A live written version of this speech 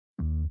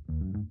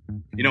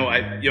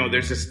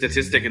There's a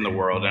statistic in the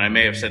world, and I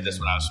may have said this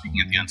when I was speaking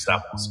at the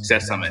Unstoppable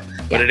Success Summit,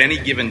 but at any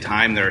given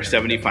time, there are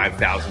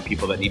 75,000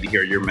 people that need to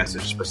hear your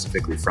message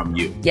specifically from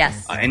you.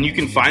 Yes. And you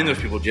can find those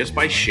people just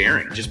by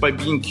sharing, just by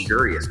being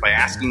curious, by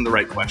asking the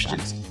right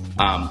questions.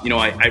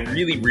 I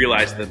really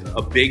realized that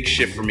a big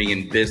shift for me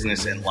in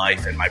business and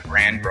life and my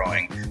brand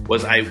growing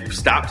was I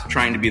stopped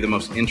trying to be the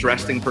most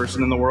interesting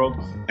person in the world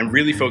and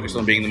really focused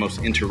on being the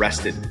most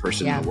interested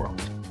person in the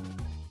world.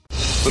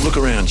 But look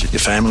around you. Your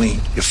family,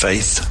 your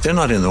faith, they're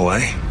not in the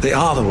way. They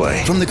are the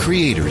way. From the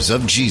creators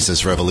of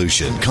Jesus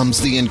Revolution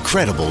comes the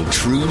incredible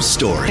true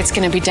story. It's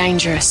going to be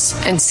dangerous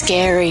and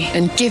scary,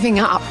 and giving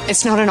up,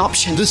 it's not an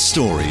option. The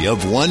story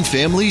of one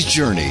family's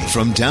journey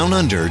from down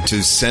under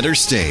to center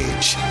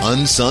stage.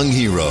 Unsung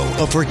Hero,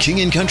 a For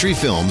King and Country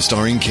film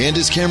starring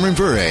Candace Cameron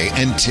Bure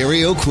and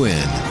Terry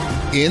O'Quinn.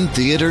 In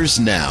theaters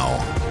now.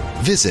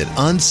 Visit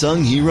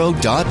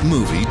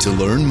unsunghero.movie to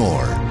learn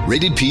more.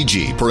 Rated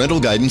PG. Parental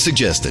guidance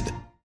suggested.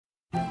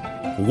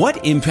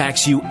 What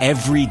impacts you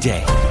every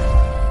day?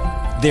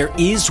 There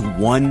is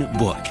one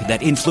book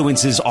that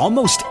influences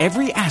almost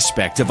every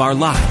aspect of our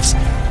lives.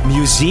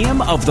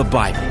 Museum of the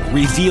Bible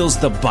reveals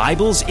the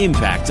Bible's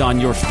impact on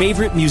your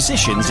favorite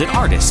musicians and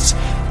artists,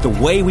 the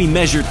way we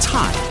measure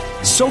time,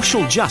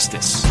 social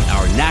justice,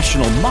 our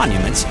national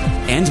monuments,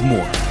 and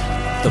more.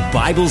 The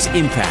Bible's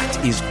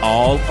impact is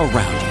all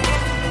around you.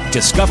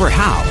 Discover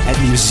how at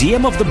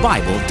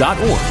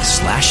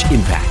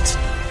museumofthebible.org/impact.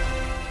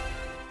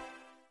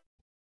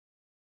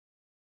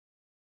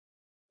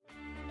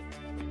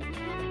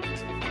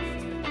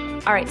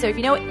 All right, so if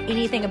you know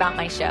anything about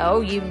my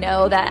show, you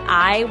know that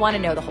I want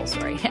to know the whole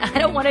story. I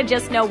don't want to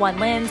just know one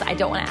lens. I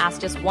don't want to ask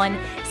just one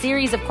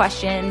series of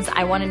questions.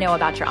 I want to know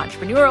about your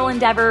entrepreneurial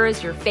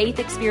endeavors, your faith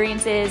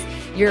experiences,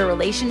 your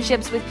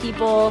relationships with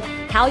people,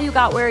 how you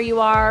got where you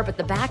are, but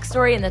the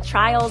backstory and the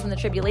trials and the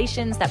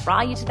tribulations that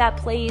brought you to that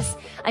place.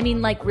 I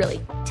mean,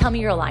 really, tell me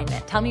your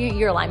alignment. Tell me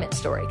your alignment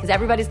story, because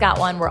everybody's got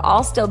one. We're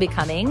all still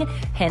becoming,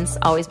 hence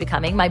always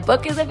becoming. My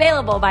book is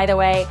available, by the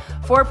way,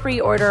 for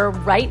pre-order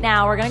right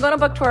now. We're going to go on a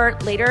book tour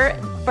later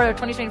for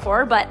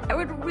 2024, but I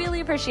would really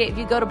appreciate if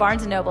you go to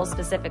Barnes & Noble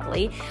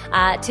specifically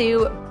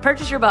to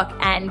purchase your book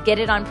and get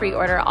it on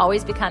pre-order.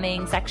 Always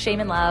Becoming, Sex, Shame,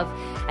 and Love.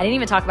 I didn't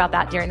even talk about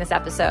that during this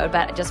episode,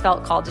 but I just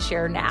felt called to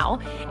share now.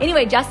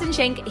 Anyway, Justin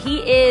Schenck, he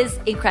is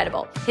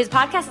incredible. His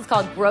podcast is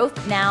called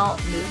Growth Now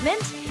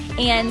Movement,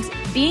 and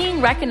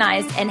being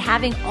recognized and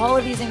having all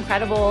of these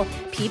incredible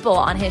people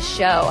on his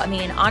show. I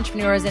mean,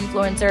 entrepreneurs,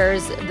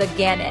 influencers, the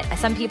gamut.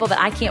 Some people that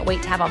I can't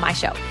wait to have on my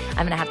show. I'm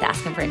going to have to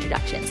ask him for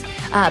introductions.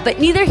 But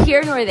neither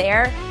here nor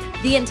there.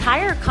 The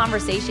entire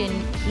conversation,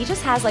 he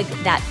just has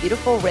that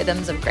beautiful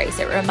rhythms of grace.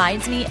 It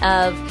reminds me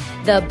of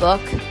the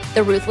book,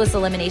 The Ruthless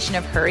Elimination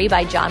of Hurry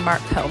by John Mark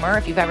Comer,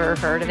 if you've ever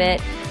heard of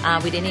it.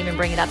 We didn't even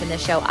bring it up in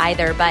this show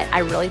either, but I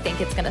really think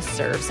it's going to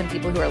serve some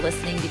people who are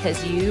listening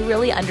because you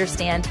really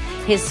understand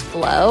his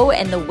flow,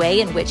 and the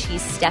way in which he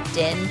stepped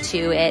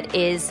into it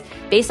is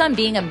based on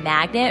being a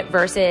magnet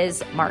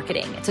versus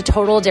marketing. It's a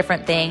total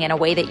different thing, and a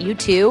way that you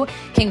too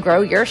can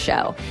grow your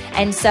show.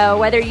 And so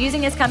whether you're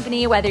using his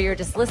company, whether you're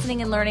just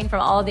listening and learning from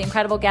all of the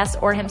incredible guests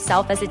or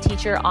himself as a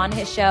teacher on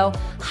his show,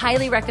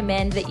 highly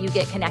recommend that you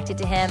get connected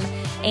to him.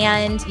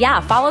 And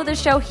follow the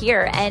show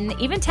here and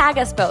even tag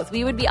us both.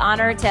 We would be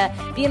honored to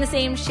be in the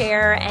same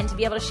share and to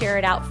be able to share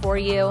it out for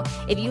you.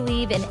 If you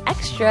leave an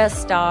extra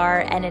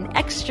star and an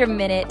extra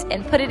minute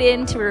and put it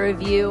into a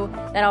review,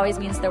 that always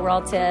means the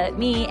world to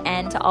me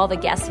and to all the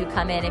guests who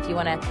come in if you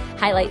want to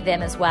highlight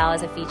them as well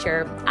as a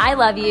feature. I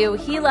love you.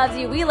 He loves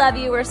you. We love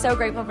you. We're so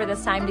grateful for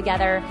this time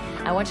together.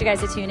 I want you guys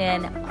to tune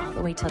in all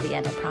the way till the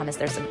end. I promise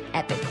there's some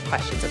epic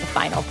questions at the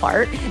final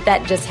part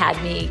that just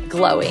had me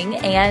glowing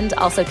and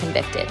also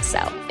convicted. So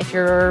if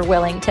you're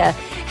willing to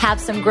have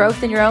some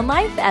growth in your own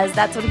life, as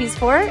that's what he's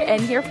for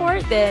and here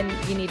for, then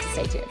you need to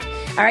stay tuned.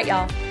 All right,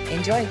 y'all.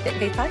 Enjoy Fit and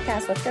Faith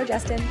Podcast. Let's go,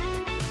 Justin.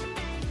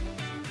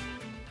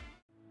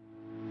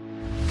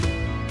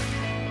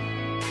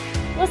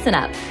 Listen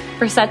up.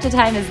 For such a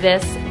time as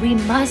this, we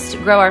must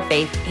grow our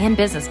faith and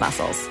business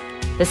muscles.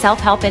 The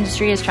self-help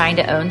industry is trying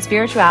to own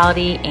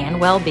spirituality and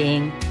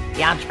well-being.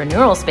 The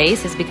entrepreneurial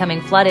space is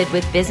becoming flooded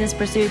with business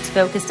pursuits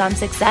focused on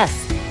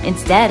success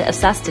instead of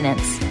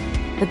sustenance.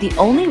 But the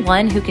only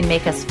one who can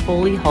make us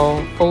fully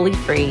whole, fully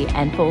free,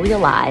 and fully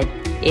alive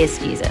is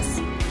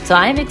Jesus. So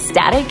I'm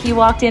ecstatic you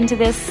walked into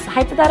this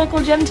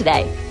hypothetical gym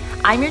today.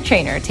 I'm your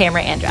trainer,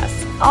 Tamra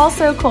Andress,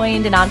 also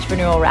coined an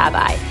entrepreneurial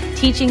rabbi,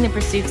 teaching the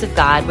pursuits of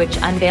God which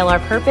unveil our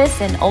purpose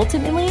and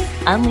ultimately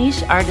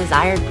unleash our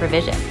desired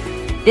provision.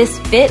 This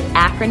FIT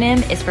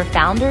acronym is for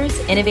founders,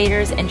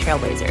 innovators, and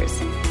trailblazers.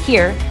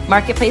 Here,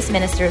 marketplace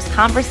ministers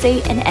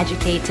conversate and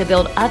educate to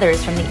build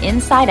others from the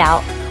inside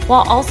out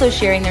while also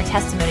sharing their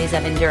testimonies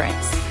of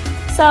endurance.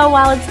 So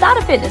while it's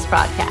not a fitness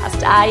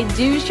podcast, I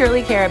do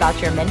surely care about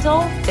your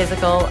mental,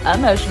 physical,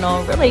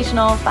 emotional,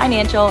 relational,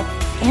 financial,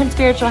 and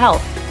spiritual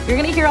health. You're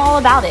going to hear all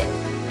about it.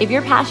 If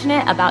you're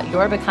passionate about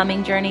your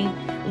becoming journey,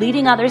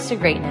 leading others to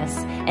greatness,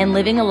 and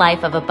living a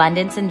life of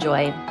abundance and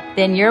joy,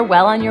 then you're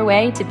well on your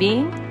way to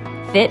being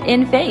fit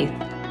in faith.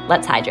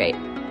 let's hydrate.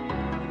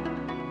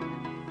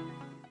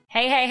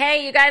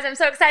 Hey, you guys, I'm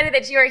so excited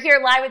that you are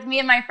here live with me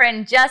and my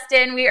friend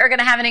Justin. We are going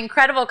to have an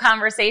incredible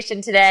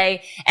conversation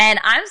today. And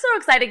I'm so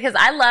excited because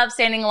I love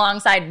standing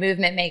alongside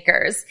movement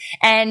makers.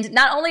 And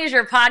not only is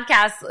your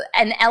podcast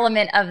an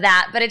element of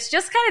that, but it's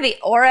just kind of the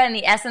aura and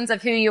the essence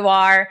of who you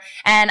are.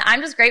 And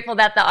I'm just grateful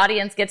that the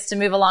audience gets to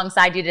move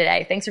alongside you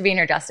today. Thanks for being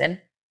here,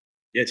 Justin.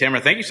 Yeah,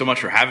 Tamra, thank you so much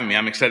for having me.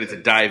 I'm excited to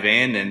dive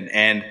in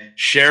and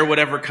share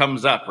whatever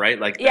comes up, right?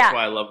 Like, that's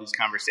why I love these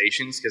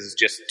conversations, because it's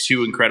just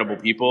two incredible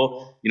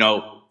people,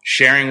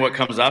 sharing what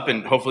comes up,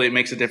 and hopefully it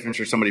makes a difference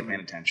for somebody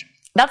paying attention.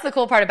 That's the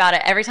cool part about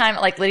it. Every time,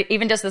 like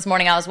even just this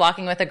morning, I was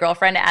walking with a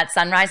girlfriend at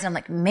sunrise and I'm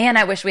like, man,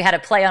 I wish we had a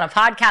play on a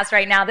podcast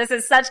right now. This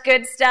is such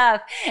good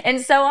stuff.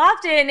 And so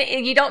often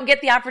you don't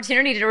get the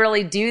opportunity to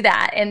really do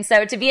that. And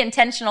so to be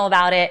intentional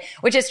about it,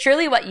 which is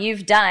truly what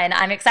you've done,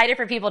 I'm excited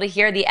for people to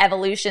hear the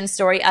evolution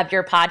story of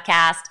your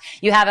podcast.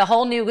 You have a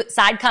whole new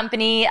side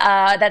company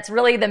that's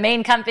really the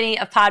main company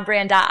of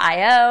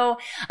podbrand.io.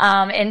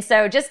 And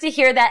so just to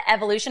hear that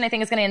evolution, I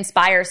think is going to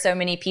inspire so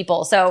many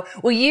people. So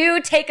will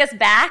you take us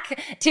back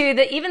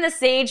to even the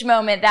stage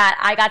moment that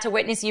I got to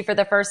witness you for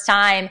the first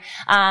time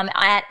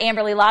at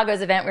Amberly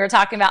Lago's event? We were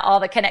talking about all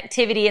the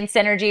connectivity and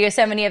synergy.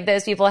 So many of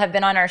those people have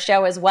been on our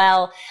show as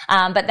well.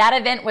 But that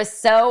event was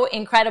so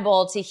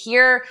incredible to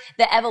hear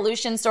the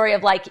evolution story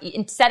of, like,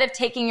 instead of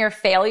taking your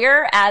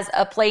failure as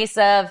a place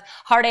of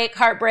heartache,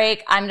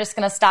 heartbreak, I'm just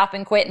going to stop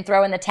and quit and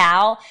throw in the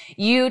towel,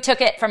 you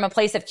took it from a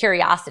place of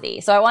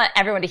curiosity. So I want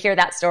everyone to hear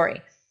that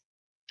story.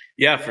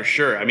 Yeah, for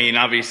sure. I mean,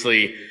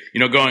 obviously,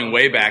 going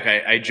way back,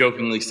 I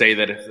jokingly say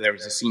that if there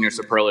was a senior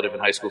superlative in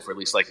high school for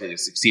least likely to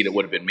succeed, it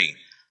would have been me.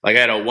 Like, I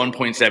had a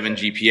 1.7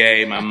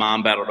 GPA. My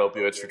mom battled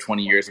opioids for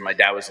 20 years, and my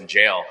dad was in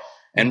jail.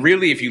 And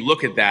really, if you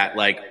look at that,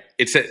 like,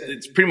 it's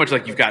pretty much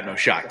like you've got no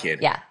shot, kid.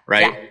 Yeah.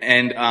 Right? Yeah.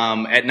 And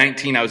at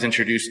 19, I was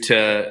introduced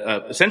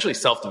to essentially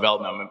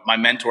self-development. My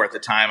mentor at the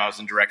time, I was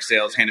in direct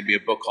sales, handed me a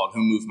book called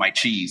Who Moved My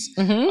Cheese.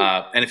 Mm-hmm.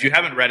 And if you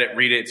haven't read it,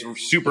 read it. It's a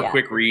super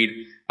quick read.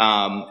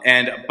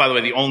 And by the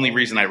way, the only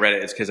reason I read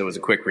it is because it was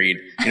a quick read.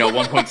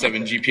 1.7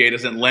 GPA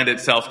doesn't lend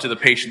itself to the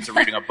patience of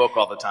reading a book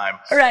all the time.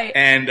 Right.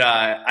 And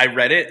I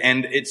read it,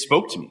 and it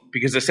spoke to me,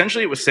 because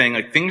essentially it was saying,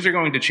 like, things are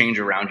going to change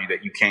around you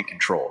that you can't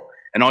control.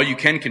 And all you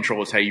can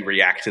control is how you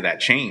react to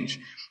that change.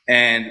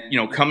 And,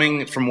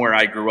 coming from where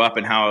I grew up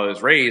and how I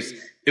was raised,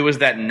 it was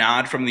that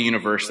nod from the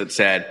universe that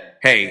said,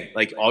 hey,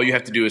 like, all you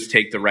have to do is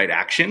take the right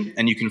action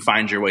and you can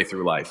find your way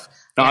through life.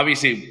 Now,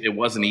 obviously, it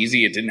wasn't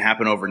easy. It didn't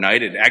happen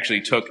overnight. It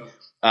actually took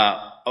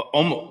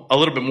almost a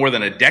little bit more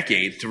than a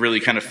decade to really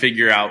kind of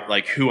figure out,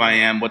 like, who I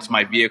am, what's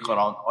my vehicle,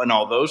 and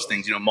all those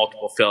things,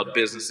 multiple failed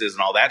businesses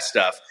and all that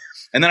stuff.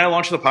 And then I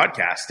launched the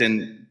podcast,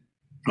 and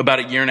about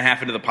a year and a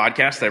half into the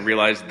podcast, I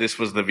realized this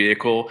was the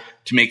vehicle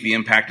to make the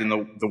impact in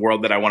the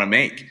world that I want to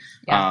make.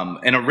 Yeah.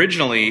 And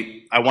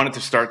originally, I wanted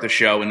to start the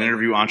show and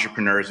interview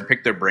entrepreneurs and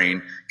pick their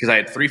brain, because I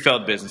had 3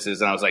 failed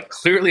businesses, and I was like,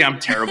 clearly I'm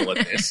terrible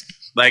at this.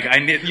 Like, I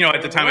did,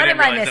 at the time, I didn't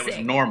realize that was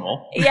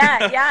normal.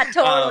 Yeah,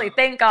 totally.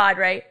 Thank God,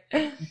 right?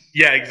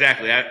 Yeah,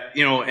 exactly.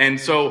 And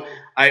so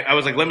I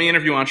was like, let me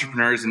interview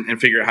entrepreneurs and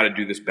figure out how to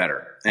do this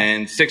better.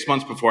 And 6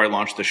 months before I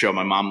launched the show,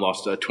 my mom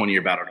lost a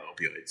 20-year battle to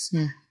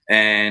opioids.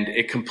 And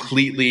it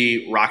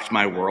completely rocked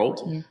my world.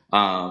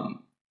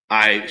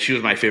 She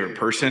was my favorite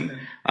person.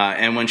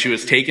 And when she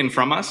was taken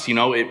from us,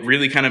 it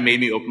really kind of made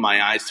me open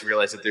my eyes to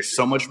realize that there's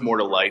so much more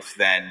to life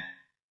than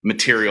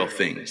material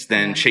things,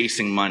 than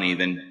chasing money,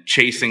 than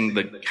chasing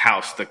the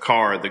house, the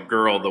car, the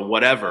girl, the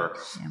whatever.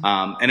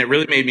 And it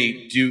really made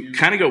me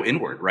kind of go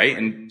inward, right?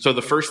 And so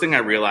the first thing I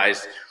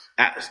realized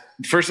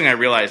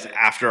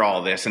after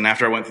all this, and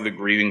after I went through the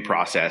grieving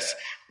process,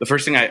 the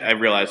first thing I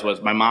realized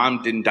was my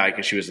mom didn't die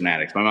because she was an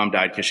addict. My mom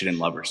died because she didn't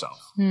love herself.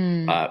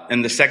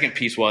 And the second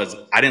piece was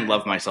I didn't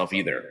love myself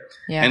either.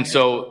 Yeah. And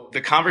so the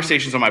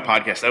conversations on my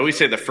podcast, I always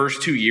say the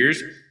first 2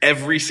 years,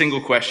 every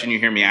single question you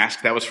hear me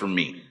ask, that was for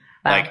me.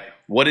 Wow. Like,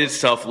 what is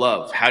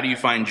self-love? How do you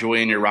find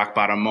joy in your rock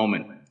bottom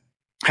moment?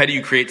 How do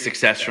you create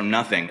success from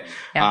nothing?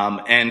 Yeah.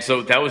 And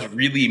so that was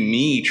really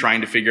me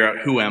trying to figure out,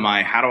 who am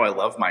I? How do I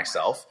love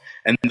myself?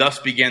 And thus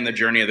began the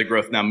journey of the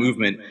Growth Now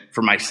movement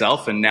for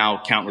myself, and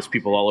now countless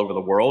people all over the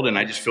world. And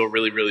I just feel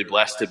really, really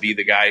blessed to be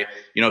the guy,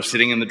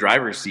 sitting in the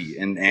driver's seat.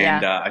 And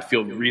I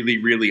feel really,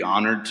 really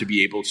honored to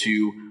be able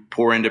to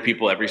pour into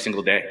people every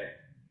single day.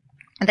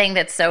 I think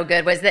that's so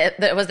good. Was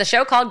the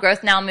show called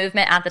Growth Now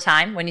Movement at the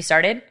time when you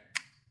started?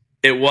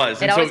 It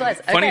was. It always was.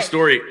 Okay.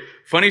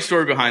 Funny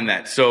story behind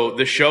that. So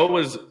the show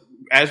was,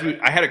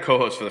 I had a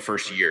co-host for the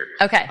first year.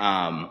 Okay.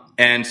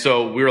 And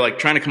so we were like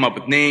trying to come up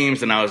with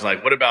names, and I was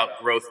like, what about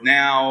Growth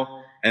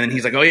Now? And then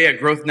he's like, oh yeah,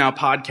 Growth Now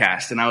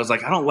podcast. And I was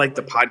like, I don't like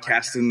the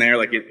podcast in there.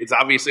 Like, it's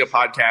obviously a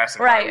podcast.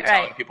 And right.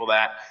 Telling people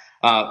that.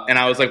 And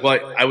I was like,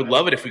 well, I would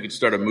love it if we could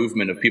start a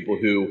movement of people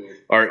who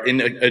are in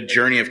a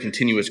journey of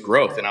continuous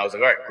growth. And I was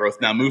like, all right, Growth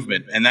Now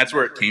movement. And that's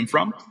where it came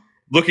from.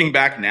 looking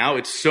back now,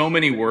 it's so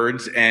many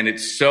words and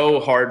it's so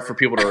hard for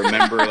people to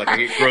remember. Like I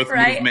get growth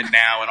movement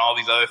now and all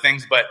these other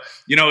things, but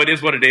it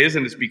is what it is.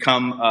 And it's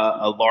become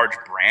a large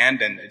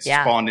brand and it's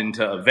spawned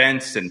into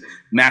events and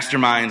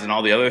masterminds and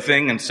all the other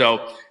thing. And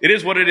so it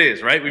is what it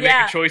is, right? We make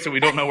a choice and we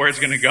don't know where it's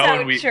going to go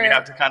and we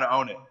have to kind of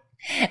own it.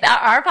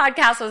 Our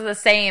podcast was the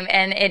same,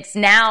 and it's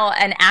now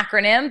an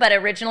acronym, but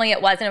originally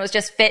it wasn't. It was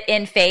just Fit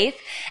in Faith.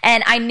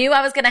 And I knew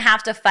I was going to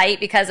have to fight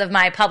because of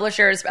my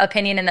publisher's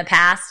opinion in the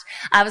past.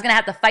 I was going to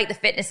have to fight the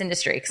fitness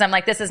industry because I'm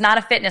like, this is not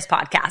a fitness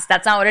podcast.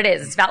 That's not what it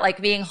is. It's about like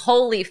being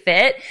wholly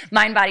fit,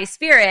 mind, body,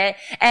 spirit.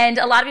 And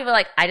a lot of people are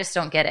like, I just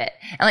don't get it.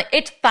 I'm like,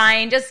 it's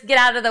fine. Just get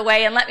out of the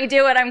way and let me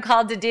do what I'm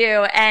called to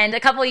do. And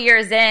a couple of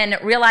years in,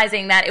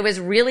 realizing that it was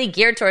really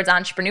geared towards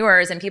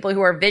entrepreneurs and people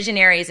who are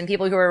visionaries and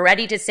people who are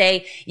ready to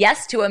say yes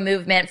to a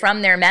movement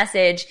from their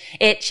message,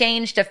 it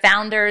changed to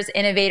founders,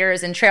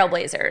 innovators, and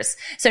trailblazers.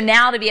 So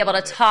now to be able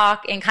to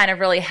talk and kind of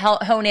really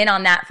hone in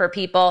on that for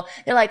people,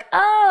 they're like,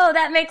 oh,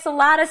 that makes a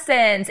lot of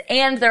sense.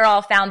 And they're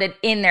all founded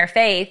in their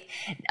faith.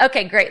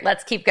 Okay, great.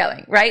 Let's keep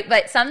going, right?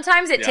 But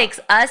sometimes it takes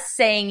us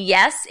saying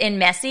yes in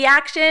messy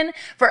action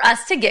for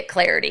us to get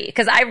clarity.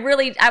 Because I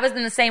was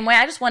in the same way.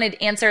 I just wanted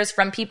answers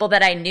from people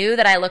that I knew,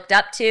 that I looked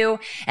up to.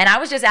 And I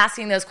was just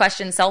asking those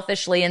questions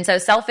selfishly. And so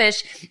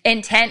selfish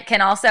intent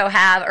can also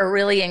have a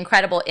really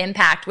incredible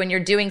impact when you're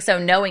doing so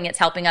knowing it's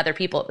helping other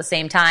people at the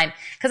same time,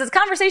 because it's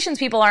conversations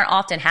people aren't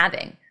often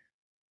having.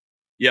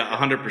 Yeah,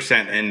 100%.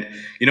 And,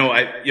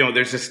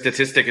 there's a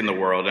statistic in the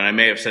world, and I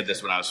may have said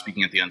this when I was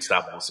speaking at the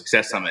Unstoppable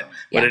Success Summit,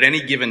 but at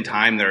any given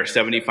time, there are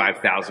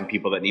 75,000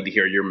 people that need to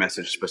hear your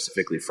message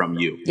specifically from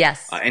you.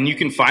 Yes. And you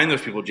can find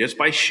those people just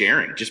by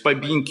sharing, just by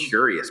being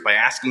curious, by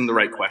asking the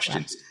right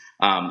questions. Yeah.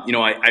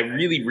 I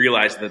really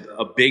realized that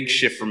a big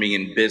shift for me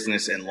in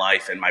business and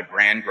life and my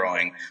brand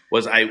growing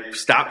was I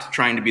stopped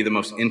trying to be the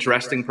most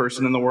interesting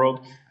person in the world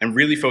and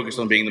really focused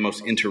on being the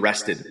most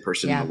interested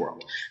person in the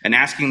world and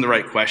asking the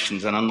right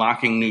questions and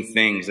unlocking new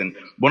things. And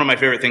one of my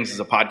favorite things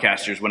as a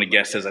podcaster is when a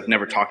guest says, I've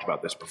never talked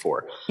about this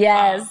before.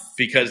 Yes.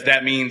 Because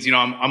that means,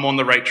 I'm on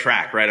the right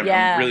track, right?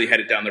 I'm really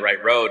headed down the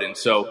right road. And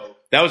so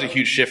that was a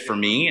huge shift for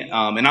me.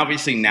 And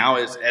obviously now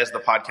as the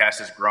podcast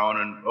has grown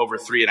and over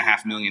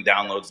 3.5 million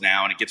downloads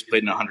now, and it gets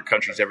played in 100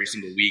 countries every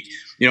single week,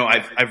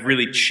 I've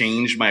really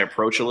changed my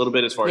approach a little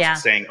bit as far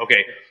as saying,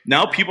 okay,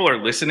 now people are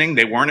listening.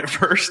 They weren't at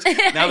first.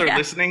 Now they're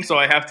listening. So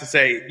I have to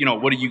say,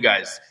 what do you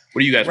guys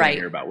want to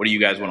hear about? What do you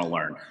guys want to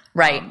learn?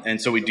 Right. And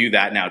so we do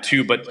that now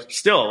too. But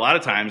still, a lot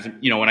of times,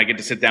 when I get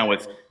to sit down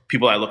with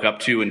people I look up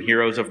to and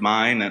heroes of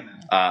mine,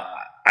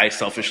 I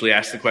selfishly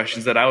ask the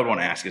questions that I would want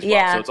to ask as well.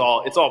 Yeah.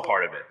 So it's all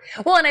part of it.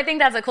 Well, and I think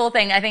that's a cool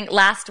thing. I think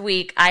last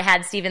week I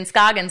had Steven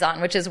Scoggins on,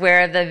 which is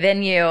where the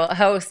venue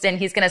host, and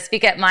he's going to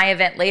speak at my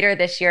event later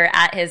this year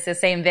at the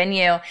same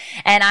venue.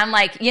 And I'm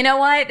like, you know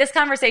what? This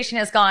conversation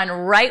has gone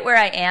right where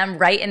I am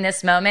right in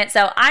this moment.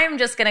 So I'm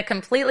just going to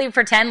completely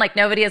pretend like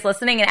nobody is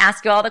listening and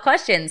ask you all the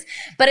questions.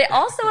 But it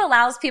also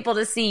allows people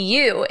to see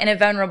you in a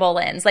vulnerable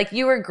lens. Like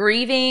you were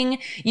grieving,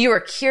 you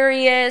were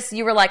curious,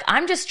 you were like,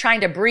 I'm just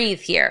trying to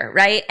breathe here,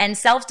 right? And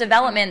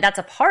self-development, that's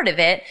a part of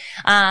it.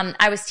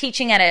 I was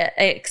teaching at an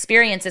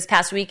experience this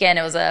past weekend.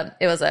 It was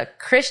a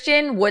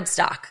Christian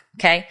Woodstock.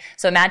 Okay.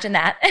 So imagine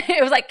that.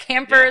 It was like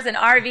campers and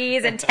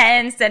RVs and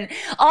tents and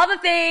all the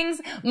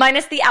things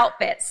minus the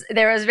outfits.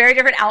 There was very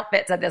different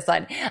outfits at this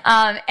one.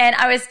 And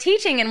I was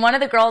teaching and one of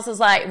the girls was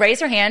like,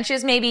 raise her hand. She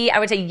was maybe, I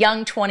would say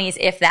young 20s,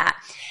 if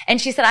that. And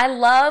she said, I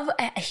love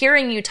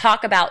hearing you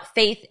talk about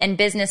faith and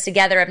business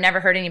together. I've never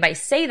heard anybody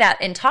say that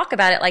and talk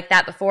about it like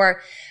that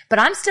before, but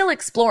I'm still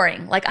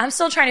exploring. Like I'm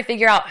still trying to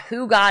figure out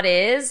who God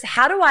is.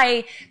 How do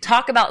I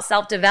talk about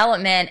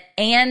self-development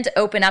and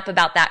open up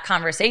about that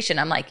conversation?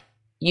 I'm like,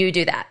 you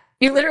do that.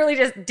 You literally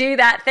just do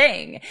that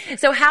thing.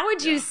 So how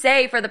would you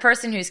say for the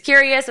person who's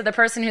curious or the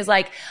person who's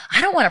like,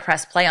 I don't want to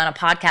press play on a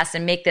podcast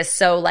and make this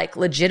so like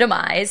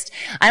legitimized.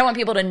 I don't want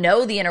people to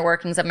know the inner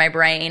workings of my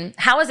brain.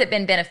 How has it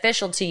been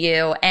beneficial to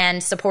you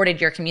and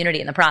supported your community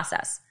in the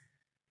process?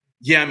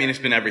 Yeah, I mean, it's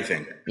been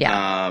everything. Yeah.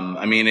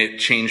 I mean, it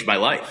changed my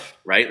life,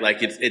 right? Like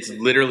it's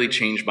literally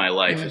changed my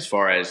life as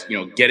far as,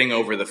 getting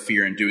over the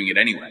fear and doing it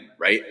anyway,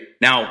 right?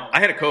 Now,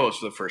 I had a co-host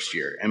for the first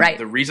year. And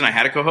the reason I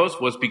had a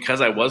co-host was because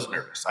I was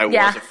nervous. I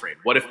was afraid.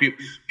 What if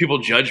people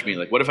judge me?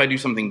 Like, what if I do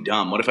something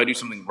dumb? What if I do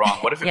something wrong?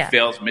 What if it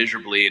fails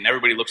miserably and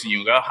everybody looks at you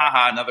and go,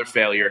 haha, another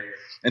failure.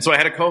 And so I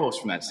had a co-host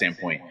from that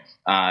standpoint.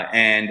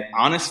 And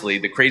honestly,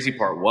 the crazy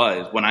part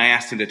was when I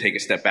asked him to take a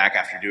step back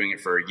after doing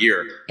it for a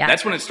year,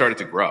 that's when it started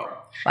to grow.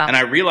 Wow. And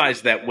I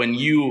realized that when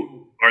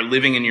you are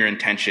living in your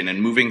intention and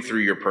moving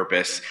through your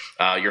purpose,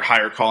 your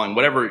higher calling,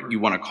 whatever you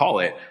want to call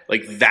it,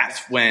 like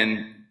that's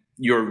when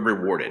you're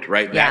rewarded,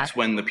 right? Yeah. That's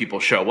when the people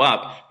show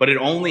up, but it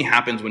only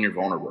happens when you're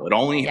vulnerable. It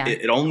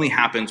only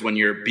happens when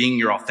you're being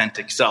your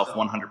authentic self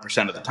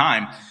 100% of the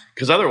time,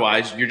 because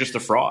otherwise you're just a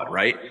fraud,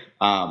 right?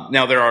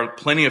 Now there are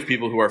plenty of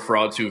people who are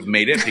frauds who've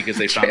made it because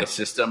they found a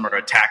system or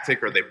a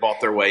tactic or they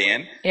bought their way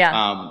in.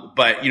 Yeah.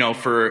 But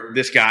for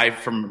this guy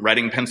from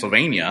Reading,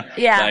 Pennsylvania,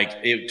 like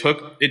it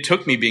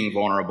took me being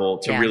vulnerable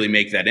to really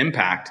make that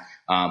impact.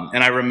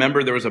 And I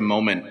remember there was a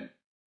moment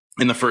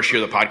in the first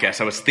year of the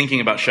podcast, I was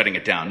thinking about shutting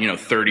it down.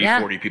 30,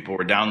 40 people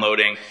were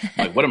downloading.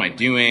 Like, what am I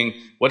doing?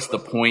 What's the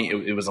point?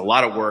 It was a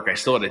lot of work. I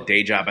still had a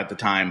day job at the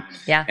time.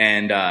 Yeah.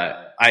 And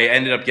I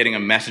ended up getting a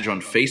message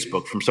on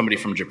Facebook from somebody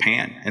from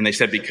Japan. And they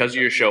said, because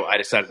of your show, I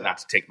decided not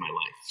to take my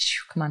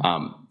life. Come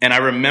on. And I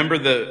remember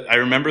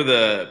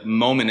the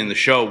moment in the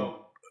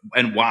show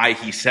and why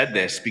he said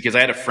this, because I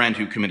had a friend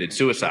who committed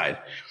suicide.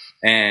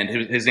 And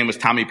his name was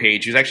Tommy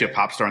Page. He was actually a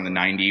pop star in the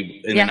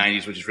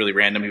 90s, which is really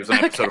random. He was on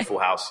an episode of Full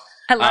House.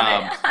 I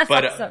love it.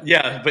 But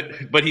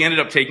awesome. but he ended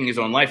up taking his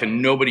own life,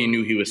 and nobody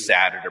knew he was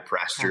sad or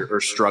depressed or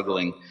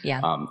struggling.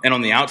 Yeah. And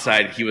on the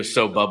outside, he was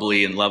so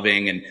bubbly and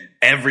loving, and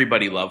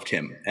everybody loved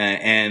him.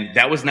 And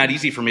that was not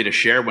easy for me to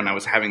share when I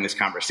was having this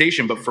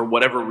conversation, but for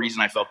whatever reason,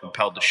 I felt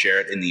compelled to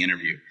share it in the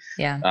interview.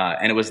 Yeah.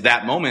 And it was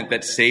that moment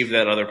that saved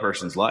that other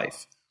person's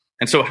life.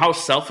 And so, how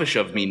selfish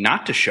of me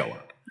not to show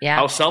up. Yeah.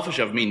 How selfish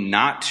of me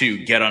not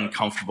to get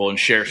uncomfortable and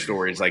share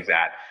stories like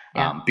that.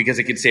 Because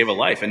it could save a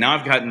life. And now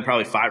I've gotten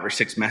probably 5 or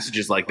 6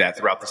 messages like that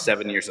throughout the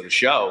 7 years of the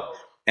show.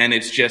 And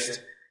it's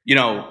just,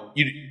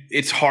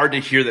 it's hard to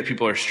hear that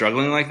people are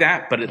struggling like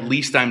that, but at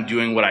least I'm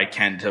doing what I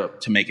can to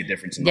make a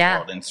difference in the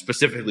world, and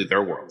specifically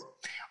their world.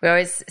 We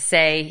always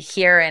say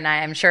here, and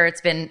I'm sure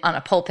it's been on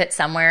a pulpit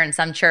somewhere in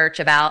some church,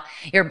 about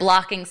you're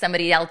blocking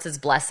somebody else's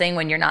blessing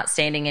when you're not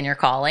standing in your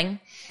calling.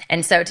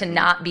 And so to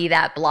not be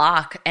that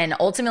block, and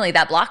ultimately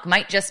that block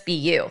might just be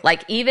you.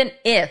 Like, even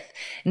if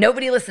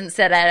nobody listens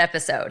to that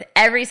episode,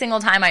 every single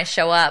time I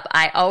show up,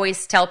 I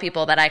always tell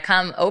people that I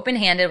come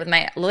open-handed with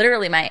my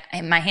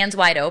hands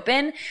wide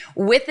open,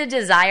 with the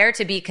desire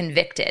to be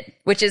convicted,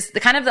 which is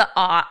the kind of the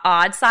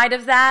odd side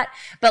of that.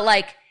 But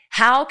like,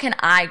 how can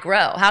I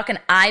grow? How can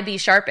I be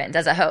sharpened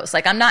as a host?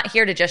 Like, I'm not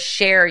here to just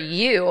share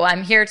you.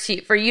 I'm here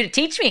for you to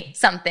teach me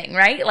something,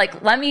 right?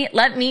 Like, let me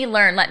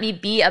learn. Let me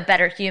be a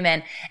better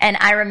human. And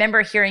I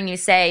remember hearing you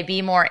say,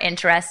 be more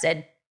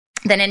interested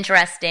than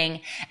interesting.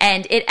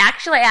 And it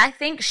actually, I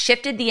think,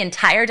 shifted the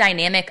entire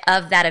dynamic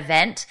of that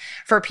event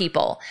for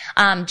people.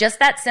 Just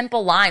that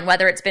simple line,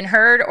 whether it's been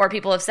heard or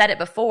people have said it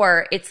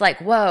before, it's like,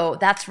 whoa,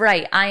 that's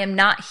right. I am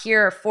not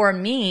here for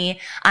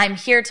me. I'm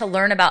here to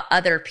learn about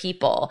other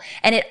people.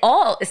 And it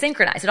all is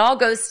synchronized. It all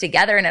goes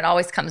together, and it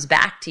always comes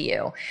back to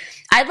you.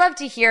 I'd love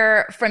to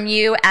hear from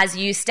you as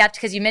you stepped,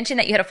 because you mentioned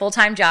that you had a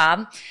full-time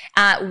job.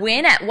 At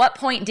what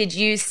point did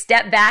you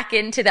step back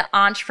into the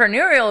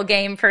entrepreneurial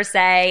game, per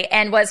se,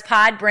 and was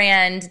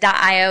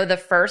podbrand.io the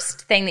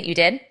first thing that you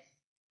did?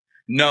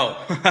 No.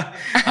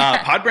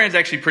 Podbrand's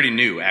actually pretty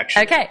new,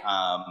 actually. Okay.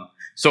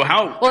 So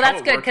how? Well,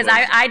 that's good, because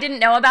I didn't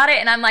know about it,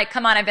 and I'm like,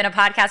 come on, I've been a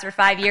podcast for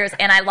 5 years,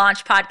 and I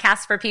launched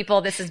podcasts for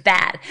people. This is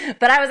bad.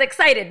 But I was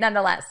excited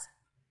nonetheless.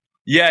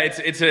 Yeah,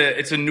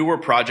 it's a newer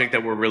project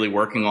that we're really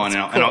working on,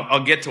 and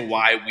I'll get to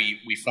why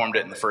we formed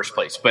it in the first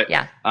place. But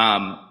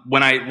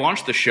when I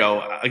launched the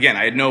show, again,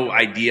 I had no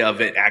idea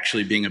of it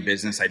actually being a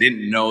business. I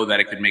didn't know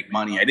that it could make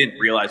money. I didn't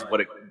realize what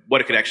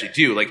it could actually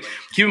do. Like,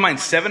 keep in mind,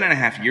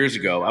 7.5 years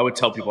ago, I would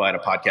tell people I had a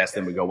podcast,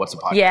 then we go, "What's a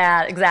podcast?"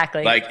 Yeah,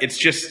 exactly. Like, it's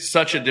just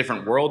such a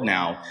different world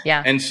now.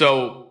 Yeah, and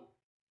so.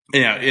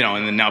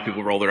 And then now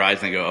people roll their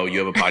eyes and they go, "Oh, you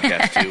have a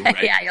podcast too,"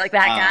 right? Yeah, you're like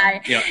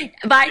that guy.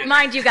 But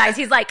mind you guys,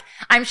 he's like,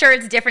 I'm sure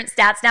it's different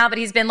stats now, but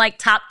he's been like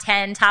top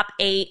 10, top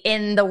 8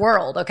 in the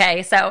world.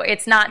 Okay. So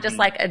it's not just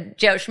like a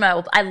Joe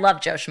Schmo. I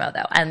love Joe Schmo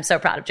though. I'm so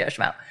proud of Joe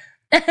Schmo.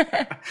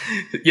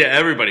 Yeah,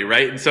 everybody,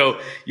 right? And so,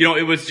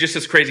 it was just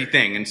this crazy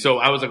thing. And so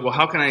I was like, well,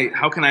 how can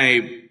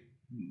I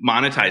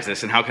monetize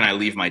this, and how can I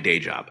leave my day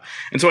job?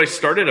 And so I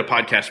started a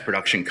podcast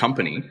production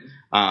company.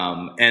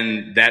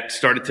 And that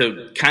started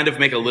to kind of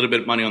make a little bit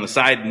of money on the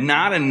side,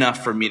 not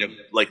enough for me to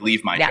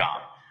leave my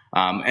job.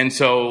 And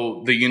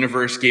so the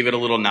universe gave it a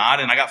little nod,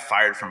 and I got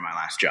fired from my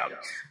last job.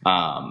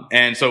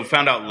 And so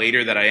found out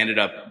later that I ended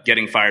up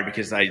getting fired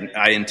because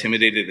I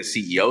intimidated the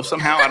CEO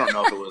somehow. I don't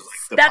know if it was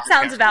like that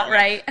sounds about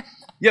right.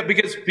 Yeah,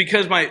 because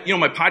my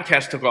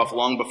podcast took off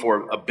long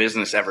before a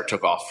business ever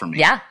took off for me.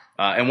 Yeah.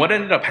 And what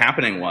ended up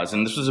happening was,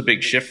 and this was a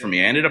big shift for me,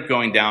 I ended up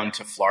going down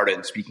to Florida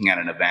and speaking at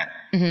an event.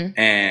 Mm-hmm.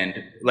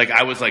 And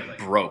I was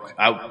broke.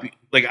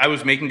 I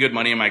was making good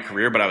money in my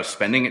career, but I was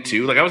spending it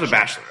too. I was a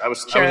bachelor. I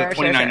was a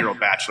 29-year-old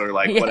bachelor,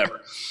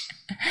 whatever.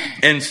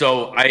 And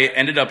so I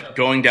ended up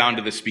going down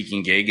to the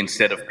speaking gig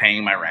instead of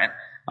paying my rent.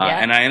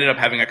 And I ended up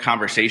having a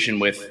conversation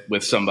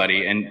with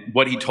somebody, and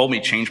what he told me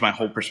changed my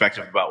whole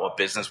perspective about what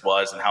business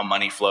was and how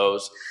money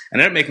flows.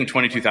 And I ended up making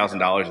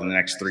 $22,000 in the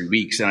next 3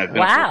 weeks, and I've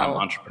been a full-time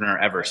entrepreneur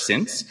ever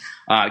since.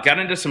 Got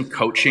into some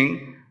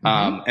coaching,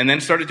 and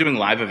then started doing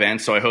live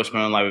events. So I host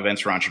my own live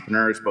events for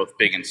entrepreneurs, both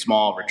big and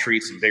small,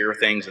 retreats and bigger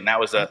things. And that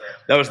was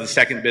the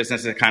second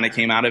business that kind of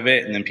came out of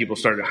it. And then people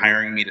started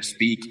hiring me to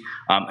speak.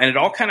 And it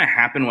all kind of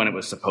happened when it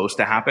was supposed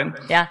to happen.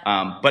 Yeah.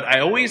 But I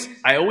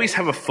always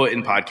have a foot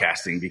in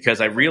podcasting, because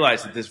I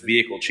realized that this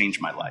vehicle changed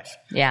my life.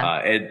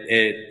 Yeah.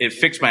 It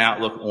fixed my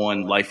outlook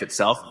on life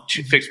itself.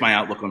 It fixed my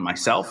outlook on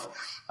myself.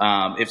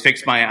 It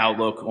fixed my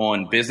outlook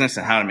on business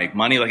and how to make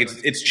money.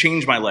 It's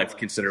changed my life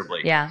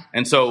considerably. Yeah.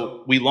 And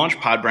so we launched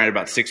Podbrand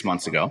about 6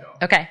 months ago.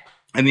 Okay.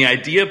 And the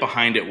idea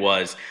behind it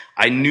was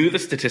I knew the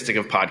statistic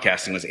of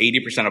podcasting was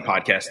 80% of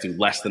podcasts do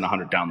less than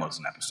 100 downloads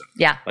an episode.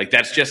 Yeah. Like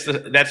that's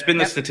been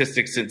the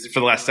statistic for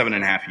the last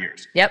 7.5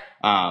 years. Yep.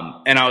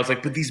 And I was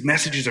like, but these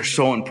messages are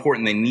so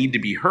important. They need to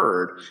be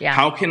heard. Yeah.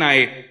 How can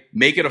I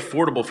make it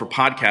affordable for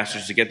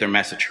podcasters to get their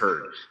message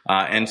heard?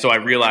 And so I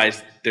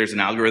realized there's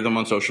an algorithm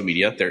on social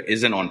media. There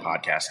isn't on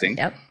podcasting.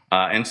 Yep.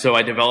 And so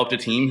I developed a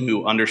team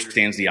who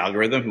understands the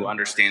algorithm, who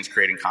understands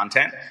creating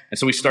content. And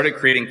so we started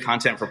creating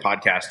content for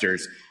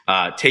podcasters,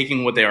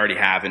 taking what they already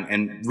have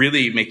and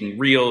really making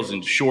reels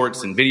and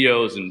shorts and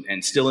videos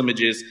and still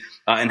images,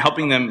 and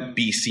helping them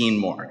be seen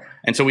more.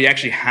 And so we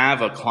actually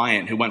have a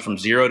client who went from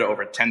 0 to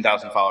over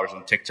 10,000 followers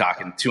on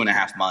TikTok in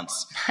 2.5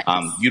 months,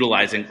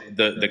 utilizing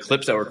the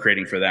clips that we're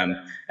creating for them.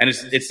 And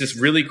it's this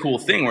really cool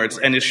thing where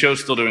and his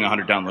show's still doing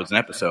 100 downloads an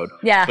episode.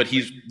 Yeah. But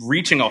he's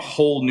reaching a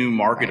whole new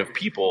market of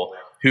people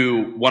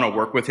who want to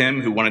work with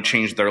him, who want to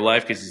change their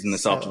life because he's in the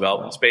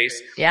self-development space.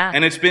 Yeah.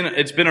 And it's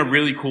been a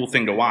really cool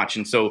thing to watch.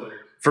 And so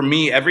for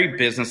me, every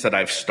business that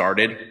I've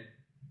started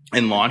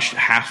and launched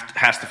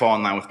has to fall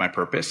in line with my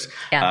purpose,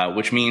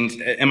 which means,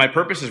 and my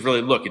purpose is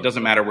really, look, it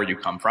doesn't matter where you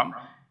come from.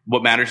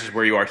 What matters is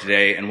where you are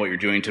today and what you're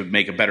doing to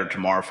make a better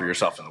tomorrow for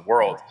yourself and the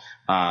world.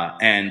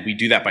 And we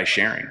do that by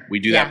sharing. We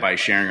do that by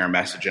sharing our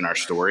message and our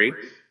story.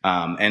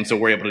 And so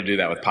we're able to do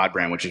that with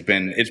Podbrand, which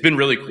it's been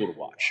really cool to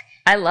watch.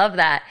 I love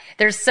that.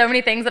 There's so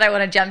many things that I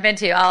want to jump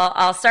into.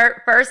 I'll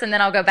start first and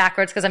then I'll go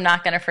backwards because I'm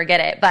not going to forget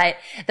it. But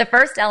the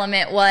first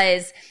element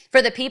was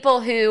for the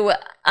people who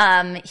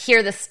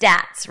hear the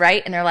stats,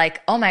 right? And they're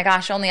like, oh my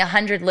gosh, only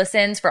 100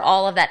 listens for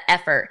all of that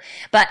effort.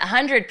 But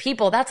 100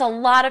 people, that's a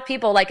lot of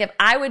people. Like if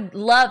I would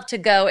love to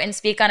go and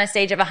speak on a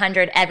stage of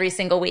 100 every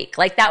single week,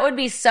 like that would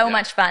be so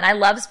much fun. I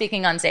love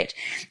speaking on stage.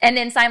 And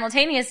then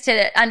simultaneous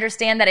to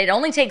understand that it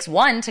only takes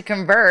one to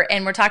convert.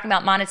 And we're talking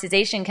about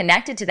monetization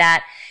connected to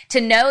that,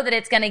 to know that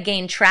it's going to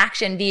gain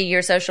traction via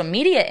your social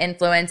media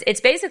influence.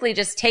 It's basically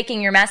just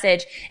taking your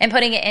message and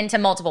putting it into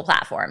multiple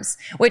platforms,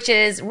 which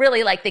is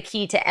really like the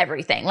key to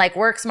everything. Like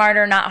work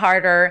smarter, not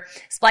harder.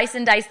 Splice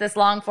and dice this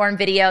long form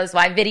videos.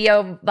 Why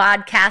video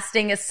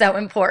podcasting is so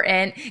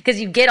important, because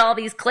you get all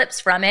these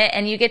clips from it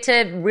and you get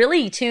to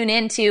really tune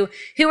into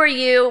who are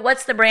you,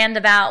 what's the brand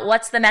about,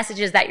 what's the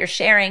messages that you're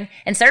sharing,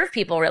 and serve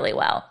people really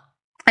well.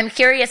 I'm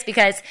curious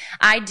because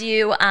I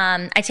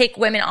take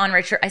women on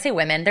retreat. I say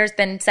women, there's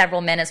been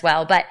several men as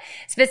well, but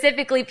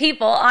specifically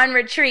people on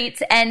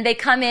retreats, and they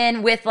come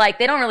in with like,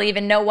 they don't really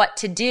even know what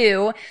to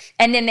do.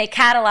 And then they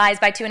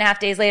catalyze by 2.5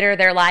 days later,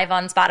 they're live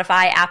on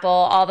Spotify, Apple,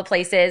 all the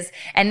places,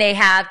 and they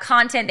have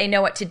content. They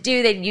know what to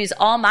do. They use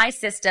all my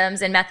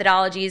systems and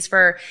methodologies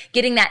for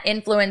getting that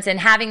influence and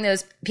having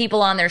those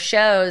people on their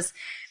shows.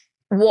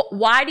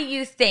 Why do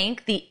you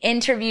think the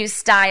interview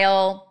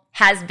style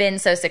has been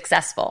so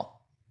successful?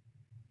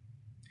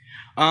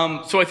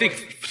 So I think,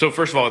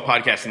 first of all, with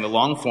podcasting, the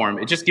long form,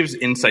 it just gives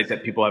insight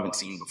that people haven't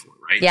seen before,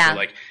 right? Yeah. So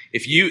like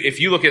if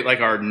you look at like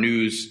our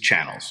news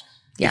channels,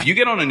 if you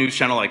get on a news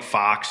channel like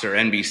Fox or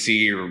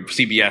NBC or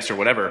CBS or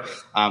whatever,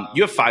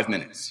 you have 5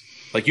 minutes.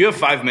 Like you have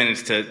 5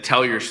 minutes to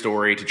tell your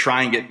story, to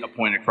try and get a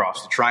point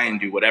across, to try and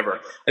do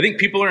whatever. I think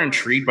people are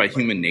intrigued by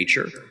human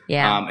nature.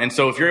 Yeah. And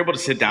so if you're able to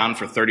sit down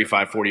for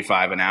 35,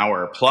 45, an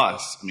hour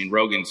plus, I mean,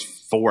 Rogan's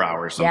 4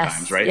 hours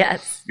sometimes, right?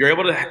 Yes. You're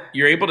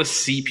able to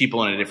see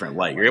people in a different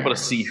light. You're able to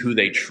see who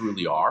they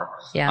truly are.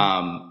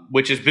 Yeah.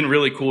 Which has been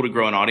really cool to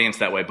grow an audience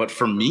that way. But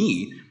for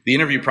me, the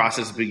interview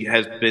process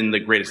has been the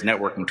greatest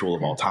networking tool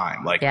of all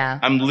time. Like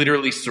I'm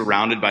literally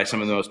surrounded by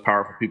some of the most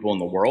powerful people in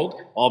the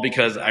world, all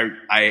because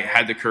I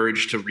had the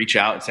courage to reach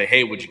out and say,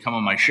 hey, would you come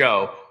on my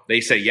show? They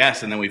say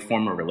yes, and then we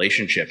form a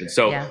relationship. And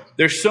so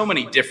there's so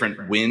many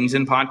different wins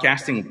in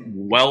podcasting,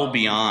 well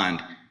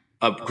beyond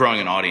growing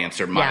an audience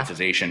or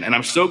monetization. And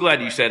I'm so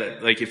glad you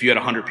said, like, if you had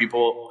 100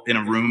 people in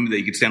a room that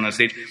you could stand on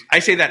stage. I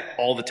say that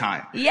all the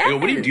time. Yes. I go,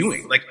 what are you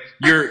doing? Like,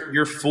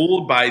 you're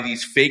fooled by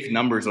these fake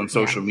numbers on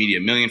social media.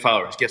 1 million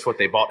followers. Guess what?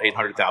 They bought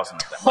 800,000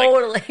 of them.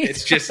 Totally. Like,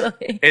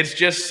 it's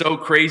just so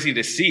crazy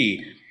to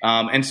see.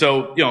 And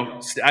so,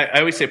 I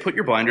always say, put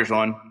your blinders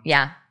on.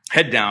 Yeah.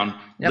 Head down,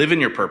 live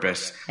in your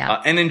purpose,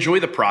 and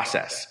enjoy the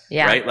process,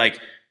 right? Like,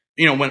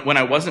 when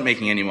I wasn't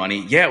making any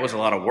money, it was a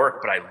lot of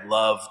work, but I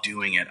loved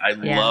doing it. I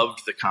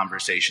loved the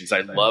conversations. I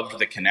loved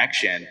the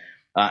connection.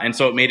 And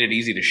so it made it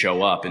easy to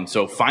show up. And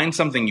so find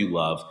something you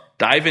love,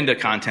 dive into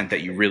content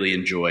that you really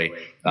enjoy,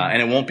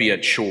 and it won't be a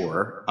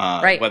chore,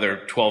 whether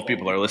 12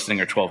 people are listening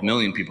or 12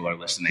 million people are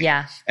listening.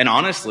 Yeah. And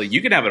honestly,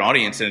 you can have an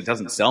audience and it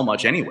doesn't sell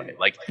much anyway.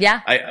 Like,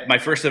 my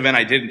first event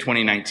I did in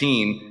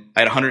 2019, I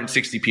had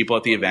 160 people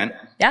at the event.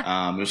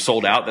 Yeah. It was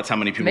sold out. That's how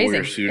many people we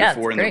were suited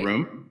for in the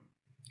room.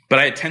 But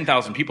I had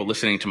 10,000 people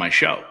listening to my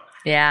show.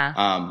 Yeah.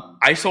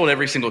 I sold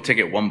every single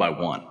ticket one by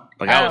one.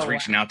 Like I was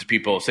reaching out to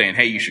people saying,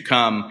 hey, you should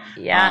come.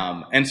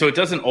 Yeah. And so it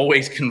doesn't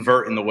always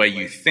convert in the way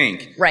you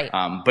think. Right.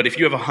 But if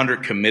you have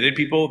 100 committed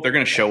people, they're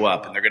going to show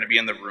up and they're going to be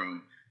in the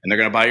room. and they're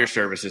going to buy your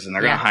services and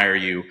they're going to hire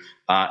you.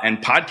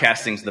 And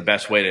podcasting is the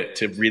best way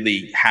to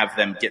really have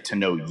them get to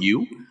know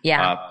you.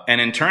 Yeah. And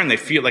in turn, they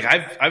feel like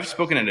I've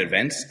spoken at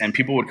events and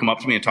people would come up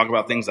to me and talk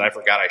about things that I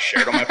forgot I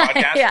shared on my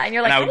podcast. Yeah. And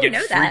you're like, and I would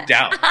get freaked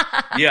out.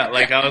 Yeah.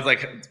 Like I was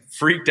like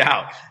freaked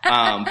out.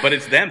 But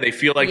it's them. They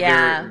feel like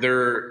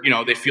they're,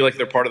 they feel like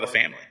they're part of the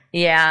family.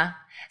 Yeah.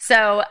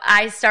 So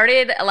I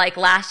started like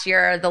last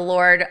year, the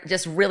Lord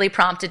just really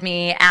prompted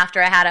me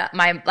after I had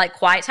my like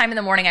quiet time in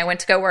the morning. I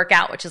went to go work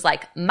out, which is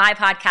like my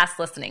podcast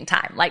listening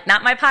time, like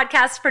not my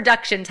podcast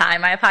production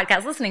time, my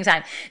podcast listening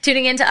time,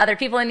 tuning into other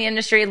people in the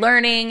industry,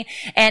 learning.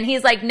 And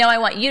he's like, no, I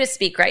want you to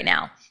speak right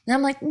now. And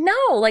I'm like,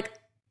 no,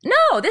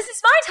 this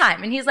is my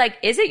time. And he's like,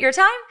 is it your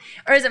time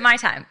or is it my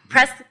time?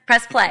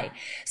 Press play.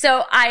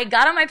 So I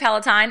got on my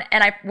Peloton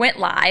and I went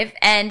live,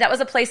 and that was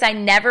a place I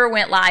never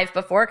went live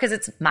before because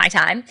it's my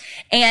time.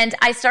 And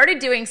I started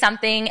doing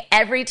something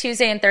every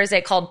Tuesday and Thursday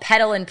called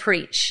Pedal and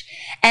Preach.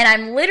 And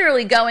I'm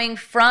literally going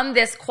from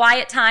this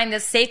quiet time,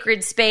 this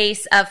sacred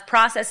space of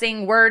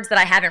processing words that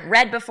I haven't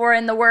read before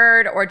in the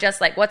Word, or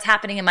just like what's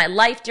happening in my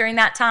life during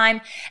that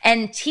time,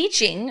 and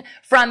teaching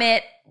from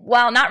it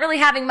while not really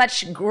having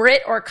much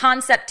grit or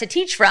concept to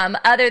teach from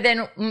other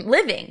than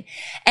living.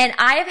 And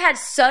I have had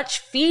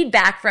such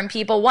feedback from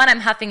people. One, I'm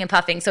huffing and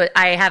puffing. So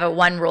I have a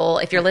one rule.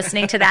 If you're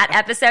listening to that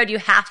episode, you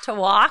have to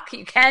walk.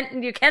 You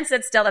can't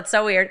sit still. That's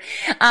so weird.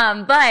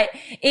 But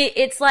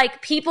it's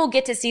like people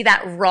get to see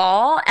that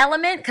raw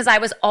element because I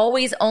was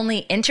always only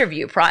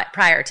interview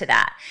prior to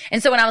that.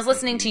 And so when I was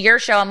listening to your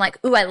show, I'm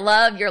like, ooh, I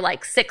love your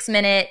like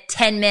 6-minute,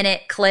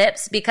 10-minute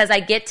clips because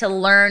I get to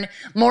learn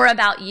more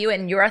about you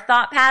and your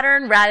thought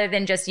pattern rather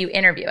than just you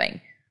interviewing.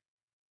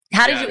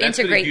 How did you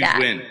integrate that?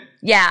 Win.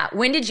 Yeah.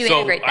 When did you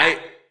integrate that?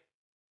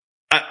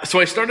 So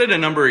I started a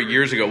number of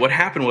years ago. What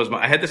happened was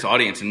I had this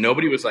audience and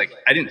nobody was like,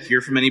 I didn't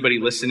hear from anybody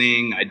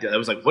listening. I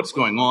was like, what's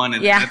going on?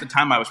 And at the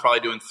time I was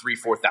probably doing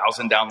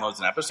 3,000-4,000 downloads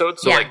an episode.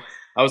 So like,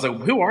 I was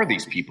like, who are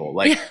these people?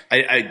 Like,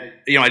 I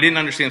didn't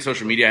understand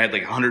social media. I had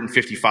like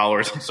 150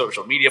 followers on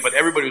social media, but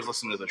everybody was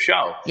listening to the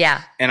show.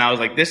 Yeah. And I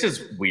was like, this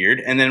is weird.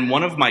 And then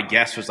one of my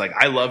guests was like,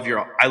 I love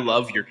your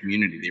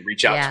community. They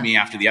reach out to me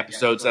after the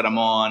episodes that I'm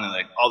on and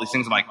like all these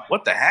things. I'm like,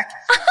 what the heck?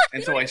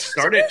 And so I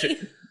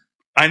started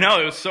I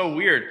know, it was so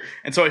weird.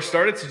 And so I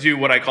started to do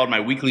what I called my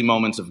weekly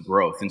moments of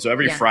growth. And so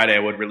every Friday I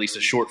would release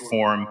a short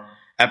form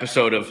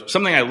episode of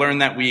something I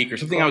learned that week or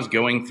something I was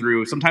going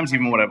through, sometimes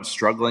even what I was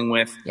struggling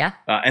with. Yeah.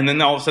 And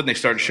then all of a sudden they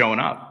started showing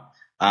up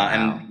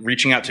and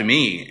reaching out to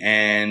me.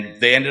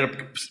 And they ended up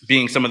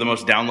being some of the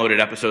most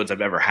downloaded episodes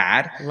I've ever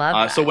had. Love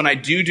that. So when I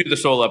do the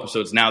solo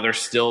episodes now,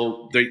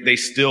 they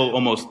still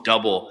almost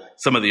double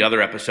some of the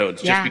other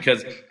episodes just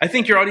because I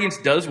think your audience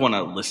does want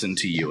to listen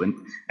to you.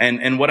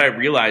 And what I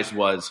realized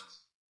was,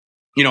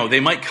 they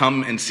might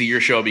come and see your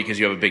show because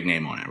you have a big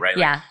name on it, right?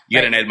 Yeah. Like you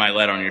get an Ed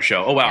Milet on your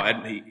show. Oh,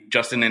 wow.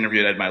 Justin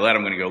interviewed Ed Milet.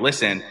 I'm going to go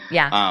listen.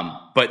 Yeah.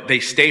 But they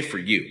stay for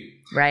you.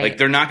 Right. Like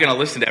they're not going to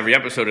listen to every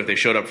episode if they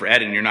showed up for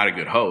Ed and you're not a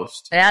good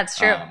host. That's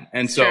true.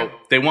 So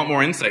they want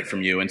more insight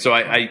from you. And so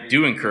I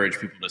do encourage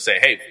people to say,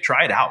 hey,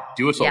 try it out.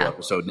 Do a solo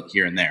episode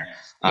here and there.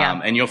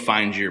 And you'll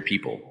find your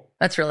people.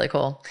 That's really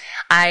cool.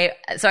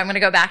 So I'm going to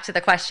go back to the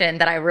question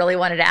that I really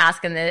wanted to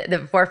ask in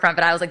the forefront,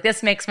 but I was like,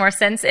 this makes more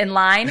sense in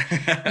line.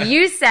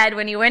 You said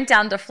when you went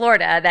down to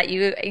Florida that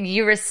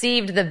you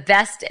received the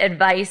best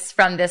advice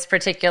from this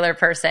particular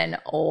person.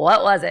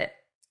 What was it?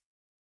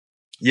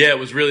 Yeah, it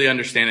was really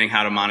understanding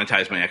how to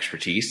monetize my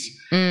expertise.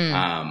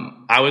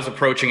 I was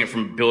approaching it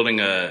from building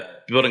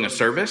a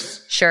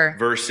service,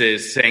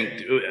 versus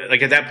saying,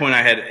 like at that point,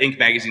 I had Inc.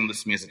 magazine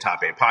list me as a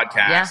top 8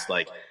 podcast.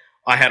 Like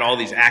I had all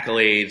these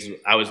accolades.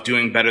 I was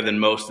doing better than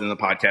most in the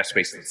podcast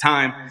space at the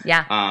time.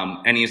 Yeah.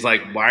 And he's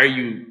like,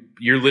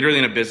 you're literally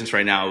in a business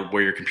right now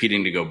where you're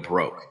competing to go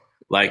broke.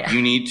 Like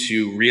you need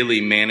to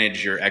really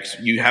manage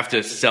you have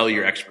to sell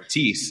your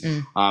expertise.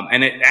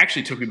 And it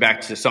actually took me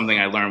back to something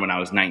I learned when I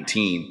was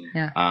 19,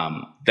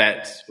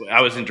 that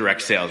I was in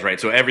direct sales, right?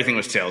 So everything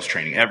was sales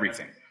training,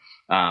 everything.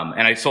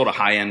 And I sold a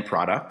high-end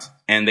product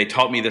and they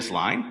taught me this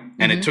line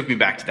and it took me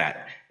back to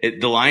that.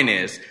 The line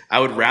is, I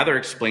would rather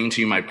explain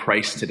to you my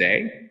price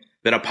today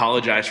than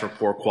apologize for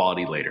poor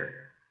quality later.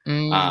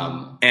 And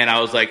I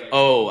was like,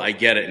 oh, I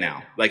get it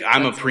now. Like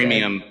I'm a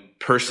premium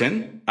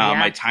person.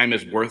 My time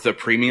is worth a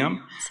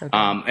premium. So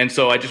and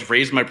so I just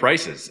raised my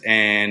prices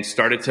and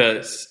started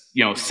to,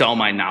 sell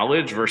my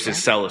knowledge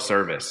versus sell a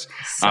service.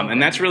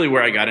 And that's really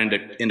where I got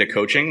into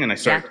coaching, and I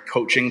started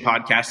coaching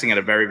podcasting at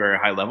a very, very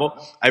high level.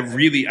 I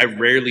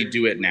rarely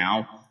do it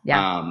now.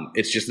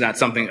 It's just not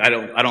something I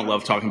don't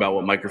love talking about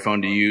what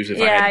microphone to use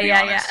if I had to be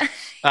honest.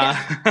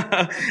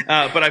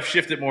 But I've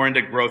shifted more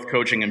into growth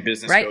coaching and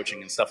business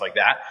coaching and stuff like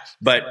that.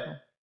 But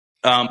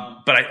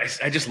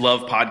I just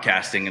love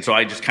podcasting. And so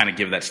I just kind of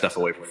give that stuff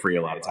away for free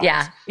a lot of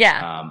times.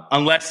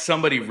 Unless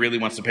somebody really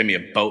wants to pay me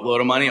a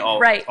boatload of money, I'll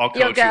coach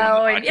you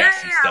on the podcast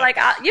and stuff. Like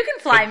you can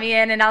fly me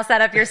in and I'll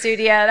set up your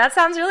studio. That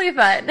sounds really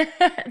fun.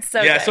 Good.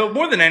 So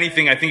more than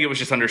anything, I think it was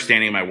just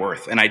understanding my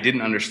worth. And I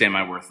didn't understand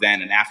my worth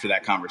then. And after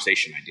that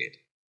conversation, I did.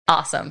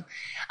 Awesome.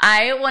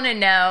 I want to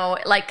know,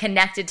 like,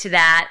 connected to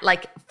that,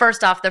 like,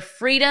 first off, the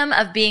freedom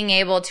of being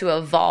able to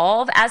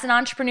evolve as an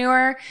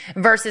entrepreneur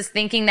versus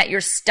thinking that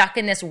you're stuck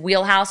in this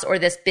wheelhouse or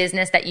this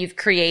business that you've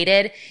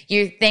created.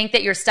 You think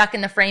that you're stuck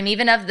in the frame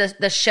even of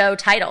the show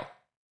title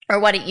or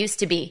what it used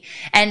to be,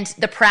 and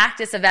the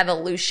practice of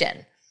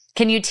evolution.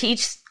 Can you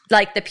teach,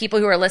 like, the people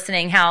who are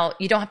listening how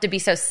you don't have to be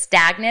so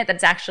stagnant that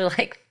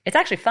it's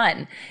actually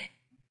fun?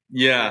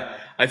 Yeah,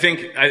 I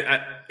think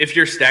if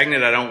you're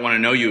stagnant, I don't want to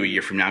know you a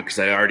year from now because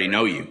I already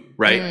know you,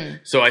 right?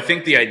 So I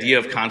think the idea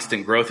of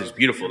constant growth is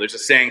beautiful. There's a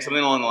saying,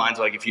 something along the lines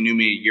of, like, if you knew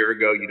me a year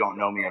ago, you don't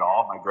know me at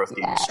all. My growth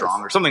game is strong,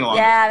 or something along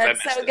those lines. Yeah,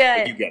 that's so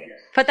good. You get it.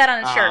 Put that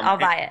on a shirt. I'll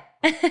buy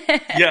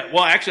it. Yeah,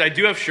 well, actually, I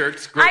do have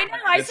shirts. I know.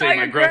 I saw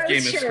your my growth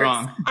game shirts. is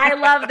strong. I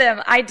love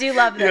them. I do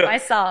love them. Yeah. I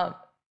saw them.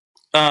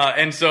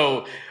 And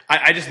so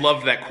I just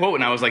loved that quote,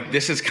 and I was like,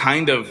 this is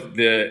kind of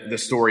the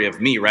story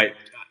of me, right?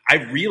 I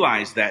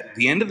realized that at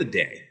the end of the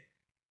day,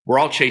 we're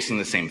all chasing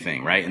the same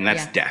thing, right? And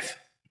that's death.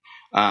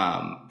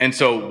 And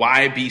so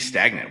why be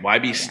stagnant? Why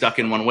be stuck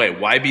in one way?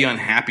 Why be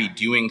unhappy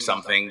doing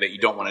something that you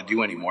don't want to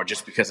do anymore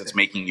just because it's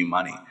making you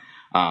money?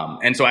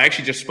 And so I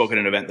actually just spoke at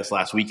an event this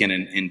last weekend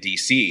in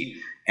DC,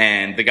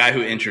 and the guy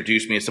who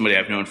introduced me is somebody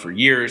I've known for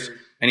years.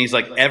 And he's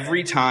like,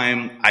 every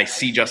time I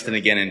see Justin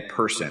again in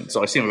person,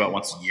 so I see him about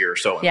once a year or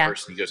so in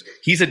person, he goes,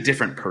 he's a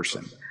different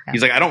person. Yeah.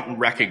 He's like, I don't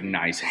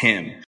recognize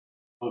him.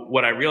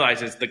 What I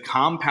realize is the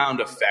compound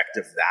effect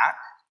of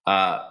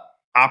that,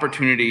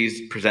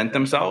 opportunities present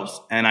themselves,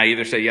 and I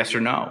either say yes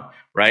or no,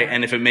 right?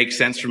 And if it makes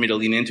sense for me to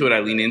lean into it, I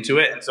lean into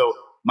it. And so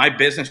my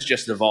business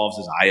just evolves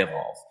as I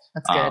evolve.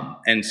 That's good.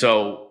 And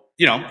so,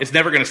 it's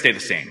never going to stay the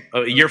same.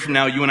 A year from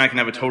now, you and I can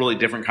have a totally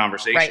different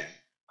conversation. Right.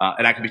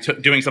 And I could be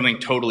doing something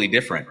totally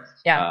different.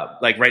 Yeah.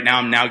 Like right now,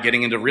 I'm now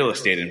getting into real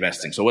estate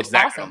investing. So what's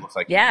that going to look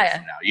like? Yeah.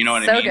 From now? You know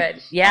what I so mean?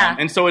 Good. Yeah.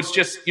 And so it's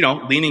just,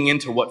 leaning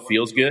into what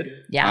feels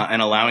good. Yeah.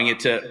 And allowing it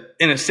to,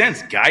 in a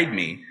sense, guide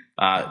me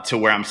to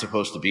where I'm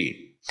supposed to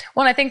be.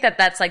 Well, I think that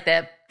that's like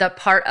the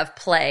part of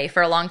play.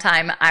 For a long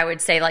time, I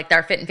would say, like,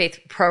 our Fit and Faith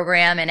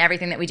program and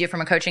everything that we do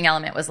from a coaching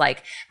element was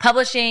like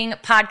publishing,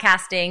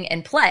 podcasting,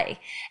 and play.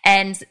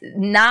 And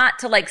not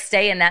to, like,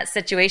 stay in that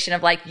situation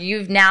of, like,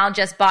 you've now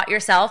just bought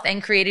yourself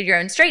and created your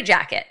own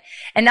straitjacket.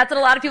 And that's what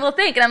a lot of people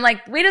think. And I'm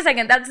like, wait a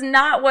second, that's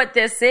not what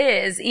this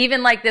is.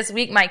 Even like this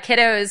week, my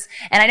kiddos,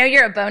 and I know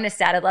you're a bonus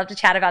dad. I'd love to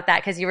chat about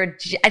that because you were,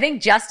 I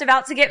think, just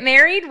about to get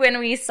married when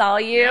we saw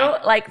you,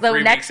 like the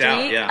 3 next weeks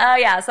week. Out, Oh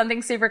yeah,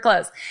 something super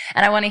close.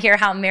 And I want to hear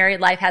how married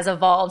life has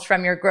evolved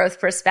from your growth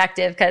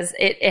perspective because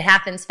it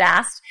happens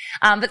fast.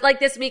 But like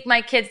this week,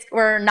 my kids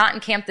were not in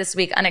camp this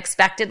week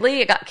unexpectedly.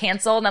 It got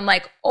canceled. And I'm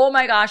like, oh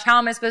my gosh, how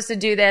am I supposed to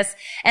do this?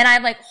 And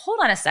I'm like, hold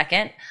on a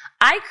second.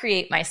 I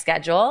create my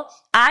schedule.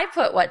 I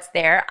put what's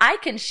there. I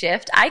can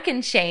shift. I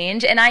can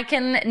change, and I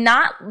can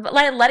not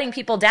letting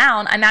people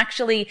down. I'm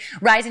actually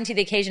rising to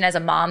the occasion as a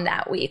mom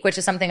that week, which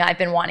is something I've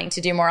been wanting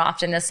to do more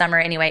often this summer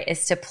anyway,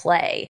 is to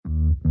play.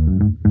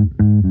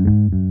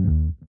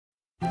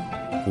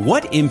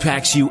 What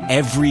impacts you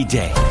every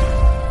day?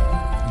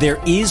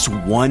 There is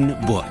one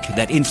book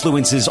that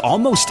influences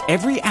almost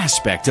every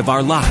aspect of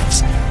our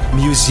lives.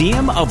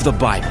 Museum of the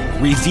Bible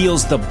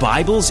reveals the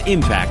Bible's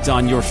impact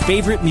on your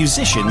favorite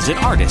musicians and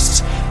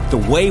artists, the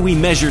way we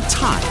measure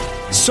time,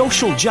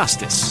 social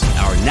justice,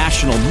 our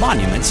national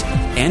monuments,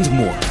 and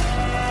more.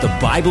 The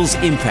Bible's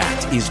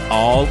impact is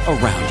all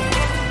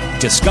around you.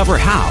 Discover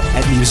how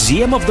at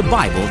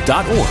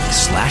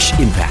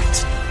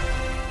museumofthebible.org/impact.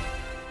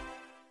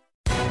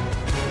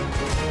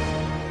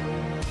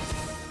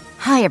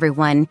 Hi,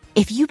 everyone.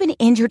 If you've been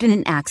injured in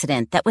an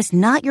accident that was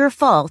not your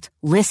fault,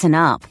 listen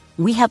up.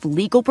 We have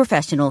legal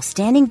professionals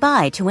standing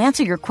by to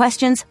answer your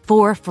questions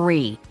for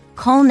free.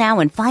 Call now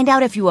and find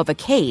out if you have a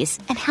case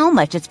and how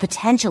much it's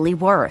potentially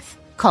worth.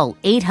 Call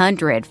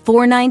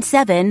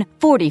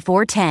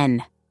 800-497-4410.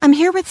 I'm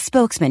here with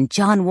spokesman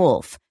John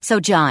Wolf. So,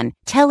 John,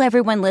 tell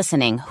everyone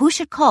listening who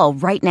should call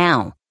right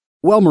now.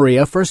 Well,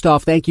 Maria, first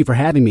off, thank you for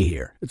having me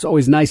here. It's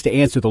always nice to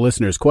answer the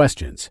listeners'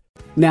 questions.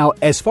 Now,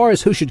 as far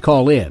as who should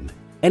call in,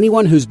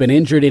 anyone who's been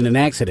injured in an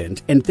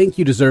accident and think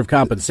you deserve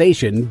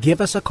compensation, give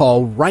us a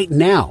call right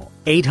now.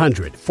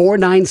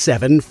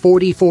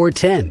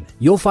 800-497-4410.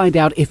 You'll find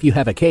out if you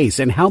have a case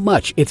and how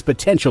much it's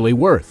potentially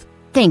worth.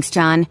 Thanks,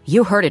 John.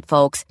 You heard it,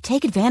 folks.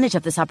 Take advantage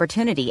of this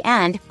opportunity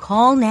and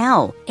call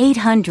now.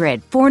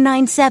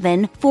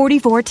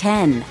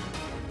 800-497-4410.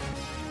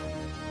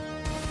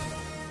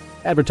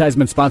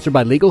 Advertisement sponsored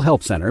by Legal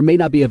Help Center. May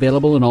not be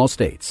available in all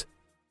states.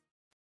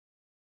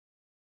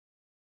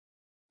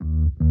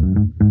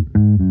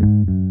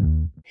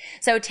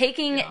 So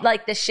taking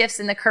like the shifts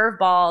and the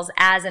curveballs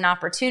as an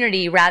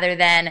opportunity rather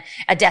than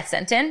a death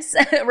sentence,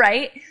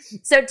 right?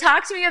 So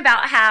talk to me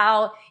about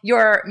how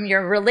your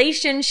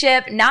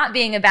relationship, not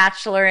being a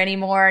bachelor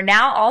anymore,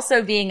 now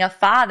also being a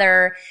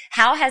father,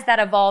 how has that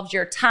evolved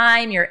your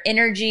time, your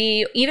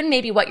energy, even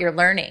maybe what you're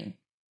learning?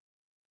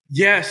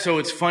 Yeah, so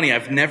it's funny.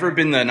 I've never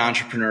been an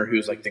entrepreneur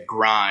who's like the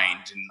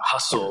grind and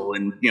hustle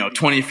and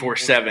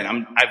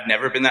 24/7. I've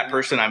never been that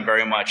person. I'm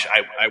very much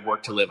I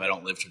work to live. I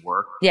don't live to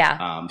work.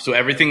 Yeah. So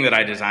everything that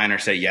I design or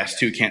say yes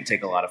to can't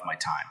take a lot of my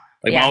time.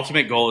 Like my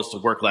ultimate goal is to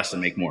work less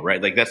and make more.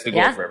 Right? Like that's the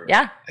goal for everyone.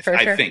 Yeah, for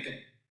sure. I think.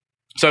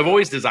 So I've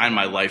always designed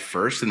my life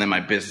first, and then my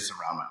business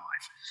around my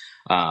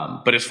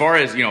life. But as far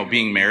as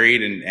being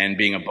married and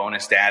being a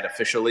bonus dad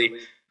officially.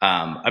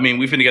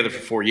 We've been together for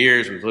 4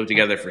 years. We've lived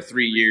together for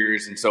 3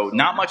 years. And so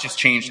not much has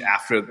changed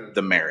after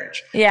the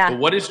marriage. Yeah. But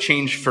what has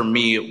changed for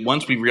me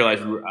once I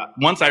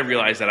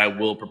realized that I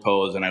will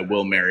propose and I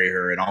will marry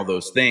her and all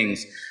those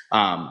things,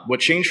 what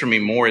changed for me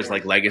more is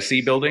like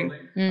legacy building.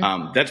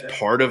 That's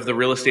part of the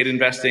real estate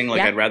investing. Like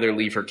I'd rather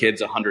leave her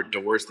kids 100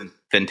 doors than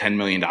 $10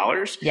 million.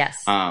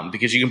 Yes.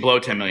 Because you can blow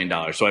 $10 million.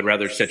 So I'd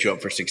rather set you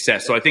up for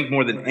success. So I think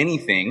more than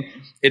anything,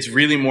 it's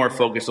really more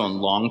focused on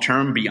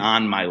long-term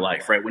beyond my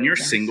life, right? When you're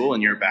single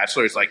and you're a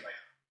bachelor, it's like,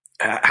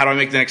 how do I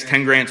make the next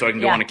 10 grand so I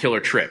can go on a killer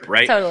trip,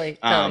 right? Totally.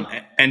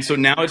 And so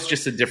now it's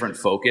just a different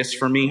focus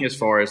for me as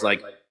far as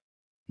like,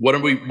 what are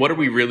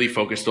we really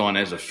focused on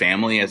as a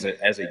family, as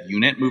a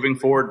unit moving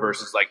forward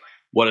versus like,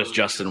 what does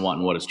Justin want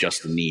and what does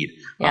Justin need?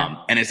 Yeah.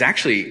 And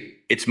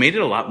it's made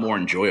it a lot more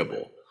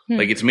enjoyable.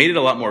 Like it's made it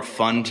a lot more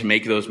fun to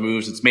make those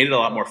moves. It's made it a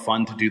lot more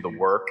fun to do the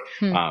work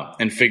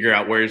and figure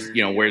out where's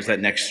that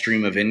next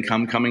stream of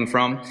income coming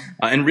from.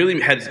 And really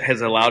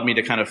has allowed me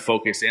to kind of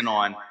focus in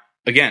on,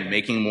 again,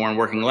 making more and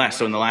working less.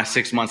 So in the last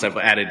 6 months, I've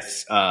added,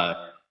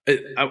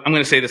 I'm going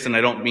to say this and I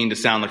don't mean to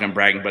sound like I'm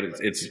bragging, but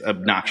it's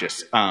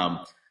obnoxious.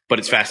 But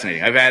it's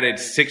fascinating. I've added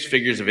 6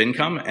 figures of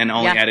income and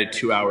only added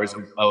 2 hours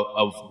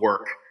of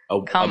work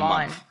a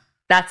month.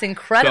 That's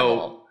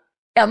incredible.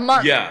 So, a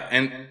month. Yeah.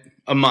 And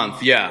a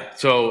month. Yeah.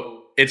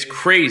 So it's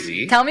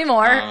crazy. Tell me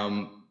more.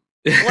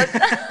 Like,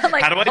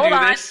 how do I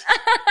do this?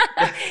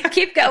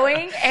 Keep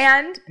going.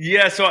 And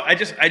yeah, so I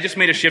just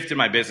made a shift in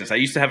my business. I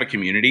used to have a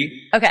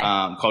community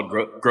called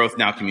Growth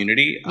Now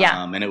Community.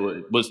 And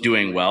it was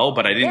doing well,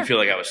 but I didn't feel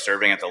like I was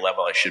serving at the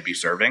level I should be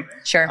serving.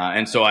 Sure.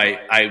 And so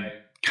I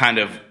kind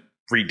of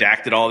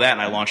redacted all that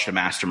and I launched a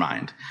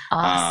mastermind.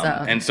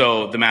 Awesome. And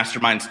so the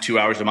mastermind's 2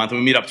 hours a month. And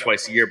we meet up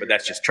twice a year, but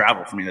that's just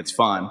travel for me. That's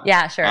fun.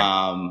 Yeah, sure.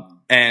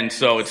 And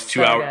so it's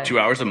 2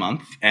 hours a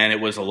month, and it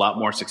was a lot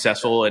more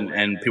successful,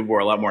 and people were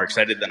a lot more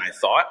excited than I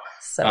thought.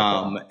 So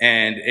cool.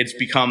 And it's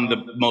become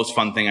the most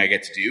fun thing I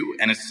get to do,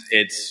 and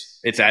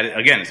it's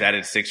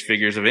added 6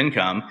 figures of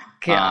income.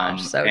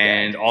 Gosh, so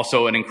and good.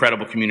 Also an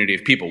incredible community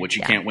of people, which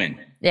you can't win.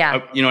 Yeah.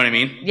 You know what I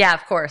mean? Yeah,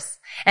 of course.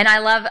 And I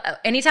love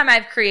anytime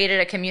I've created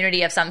a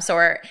community of some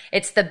sort,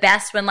 it's the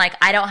best when like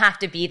I don't have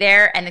to be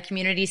there and the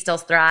community still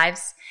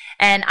thrives.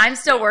 And I'm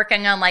still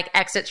working on like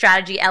exit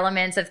strategy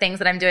elements of things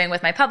that I'm doing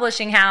with my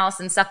publishing house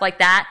and stuff like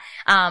that.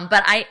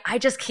 But I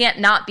just can't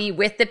not be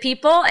with the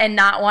people and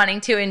not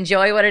wanting to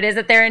enjoy what it is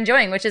that they're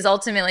enjoying, which is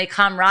ultimately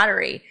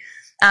camaraderie.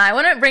 I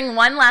want to bring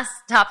one last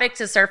topic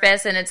to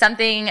surface, and it's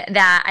something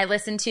that I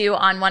listened to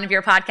on one of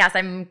your podcasts.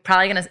 I'm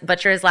probably going to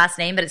butcher his last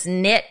name, but it's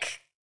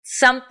Nick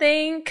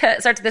something.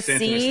 Starts with a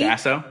C.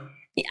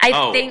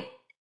 I think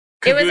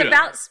it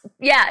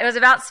was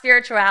about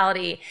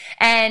spirituality,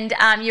 and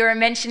you were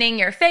mentioning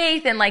your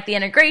faith and like the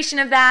integration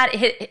of that.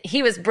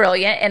 He was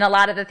brilliant in a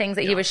lot of the things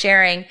that he was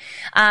sharing,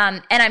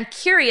 and I'm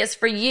curious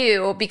for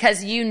you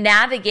because you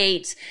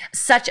navigate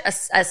such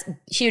a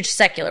huge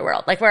secular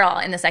world. Like we're all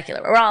in the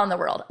secular, we're all in the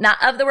world, not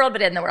of the world,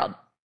 but in the world.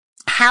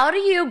 How do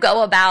you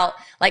go about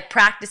like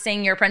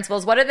practicing your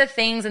principles? What are the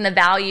things and the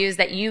values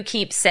that you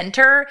keep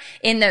center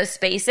in those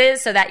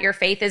spaces so that your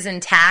faith is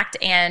intact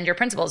and your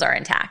principles are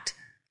intact?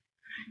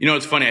 You know,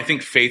 it's funny. I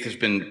think faith has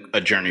been a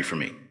journey for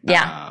me.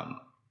 Yeah.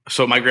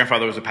 So my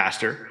grandfather was a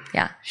pastor.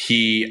 Yeah.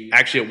 He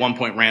actually at one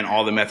point ran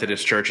all the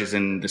Methodist churches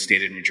in the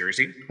state of New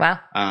Jersey. Wow.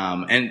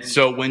 And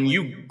so when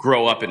you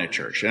grow up in a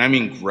church, and I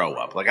mean grow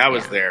up, like I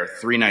was there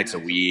 3 nights a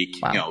week,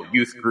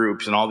 youth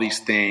groups and all these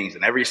things,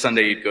 and every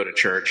Sunday you'd go to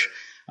church.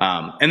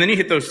 And then you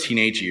hit those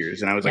teenage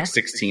years, and I was like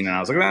 16, and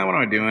I was like, what am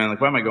I doing? Like,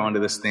 why am I going to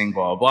this thing?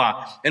 Blah, blah,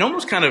 blah. And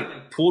almost kind of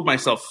pulled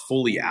myself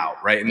fully out,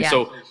 right? And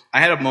so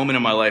I had a moment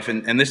in my life,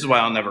 and this is why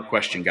I'll never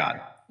question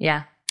God.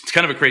 Yeah. It's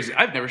kind of a crazy,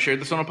 I've never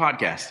shared this on a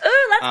podcast.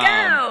 Ooh, let's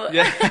go.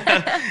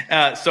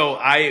 Yeah. So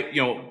I,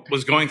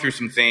 was going through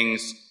some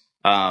things,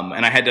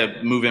 and I had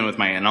to move in with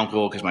my aunt and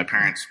uncle because my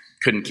parents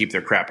couldn't keep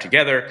their crap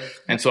together.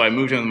 And so I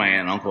moved in with my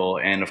aunt and uncle,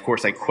 and of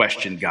course I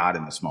questioned God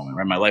in this moment,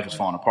 right? My life was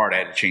falling apart. I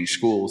had to change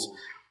schools.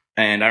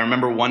 And I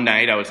remember one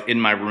night I was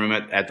in my room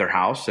at their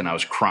house and I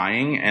was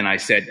crying and I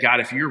said, God,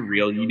 if you're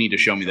real, you need to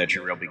show me that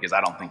you're real because I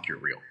don't think you're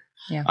real.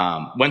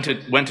 Yeah. Went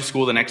to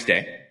school the next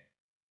day.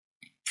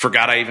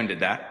 Forgot I even did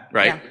that,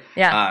 right?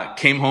 Yeah.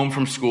 Came home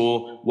from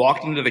school,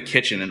 walked into the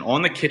kitchen, and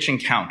on the kitchen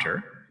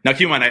counter. Now,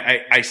 keep in mind,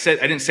 I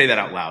didn't say that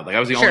out loud. Like I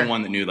was the only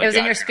one that knew. Like it was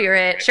in your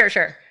spirit. Right?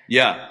 Sure.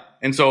 Yeah.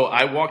 And so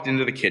I walked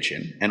into the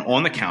kitchen, and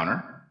on the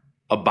counter,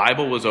 a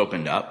Bible was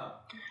opened up.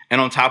 And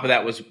on top of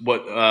that was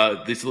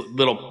what these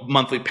little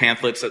monthly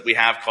pamphlets that we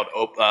have called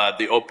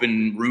the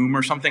Open Room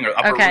or something, or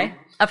Upper Room.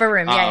 Upper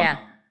Room, yeah.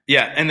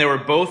 Yeah, and they were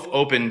both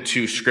open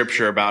to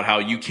scripture about how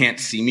you can't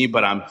see me,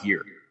 but I'm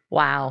here.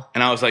 Wow.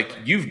 And I was like,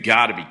 you've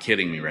got to be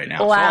kidding me right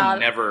now. Wow.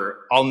 So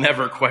I'll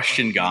never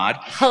question God.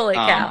 Holy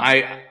cow.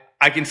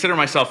 I consider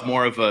myself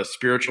more of a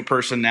spiritual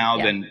person now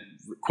than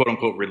quote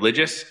unquote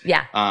religious.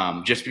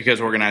 Yeah. Just because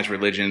organized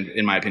religion,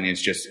 in my opinion,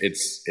 is just,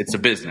 it's a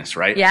business,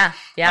 right? Yeah.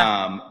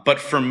 Yeah. But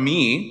for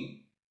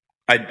me,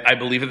 I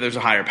believe that there's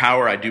a higher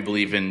power. I do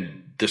believe in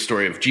the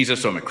story of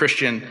Jesus, so I'm a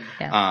Christian.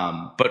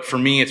 Yeah. But for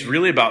me, it's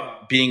really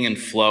about being in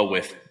flow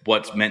with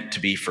what's meant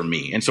to be for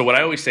me. And so what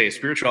I always say is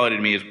spirituality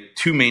to me is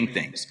two main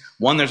things.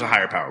 One, there's a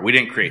higher power. We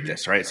didn't create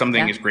this, right?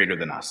 Something is greater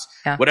than us,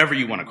 whatever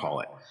you want to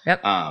call it.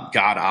 Yep.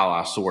 God,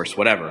 Allah, source,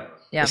 whatever.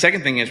 Yep. The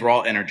second thing is we're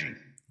all energy,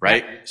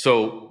 right? Yep.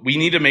 So we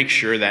need to make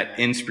sure that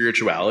in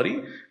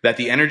spirituality, that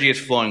the energy is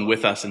flowing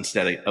with us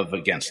instead of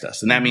against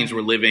us. And that means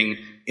we're living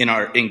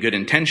in good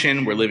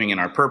intention, we're living in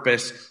our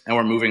purpose, and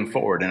we're moving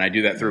forward. And I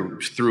do that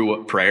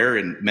through prayer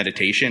and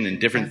meditation and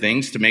different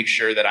things to make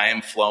sure that I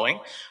am flowing.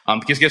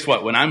 Because guess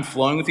what? When I'm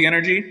flowing with the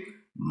energy,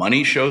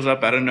 money shows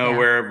up out of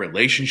nowhere,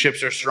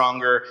 relationships are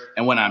stronger.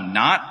 And when I'm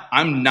not,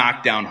 I'm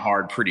knocked down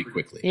hard pretty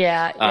quickly.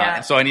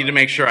 So I need to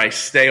make sure I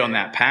stay on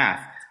that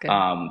path.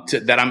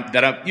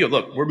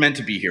 Look, we're meant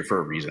to be here for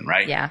a reason,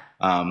 right? Yeah.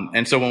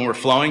 And so when we're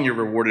flowing, you're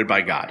rewarded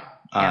by God.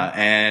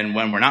 And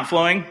when we're not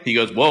flowing, he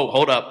goes, whoa,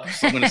 hold up.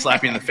 I'm going to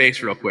slap you in the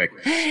face real quick.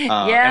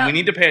 And we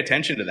need to pay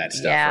attention to that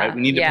stuff, right?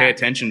 We need to pay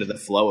attention to the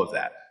flow of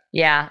that.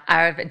 Yeah,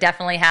 I've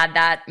definitely had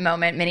that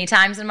moment many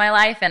times in my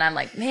life, and I'm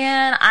like,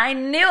 man, I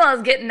knew I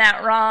was getting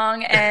that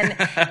wrong, and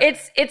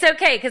it's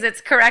okay because it's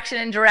correction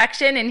and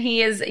direction, and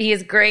he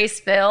is grace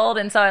filled,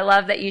 and so I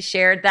love that you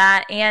shared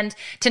that, and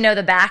to know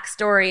the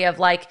backstory of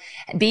like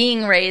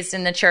being raised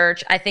in the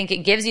church. I think it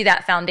gives you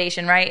that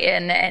foundation, right?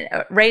 And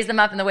raise them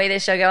up in the way they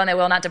shall go, and they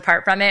will not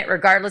depart from it,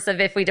 regardless of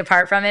if we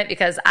depart from it,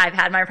 because I've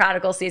had my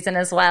prodigal season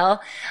as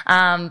well.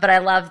 But I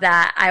love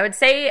that. I would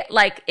say,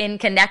 like in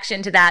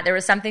connection to that, there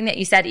was something that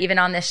you said even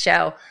on this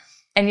show,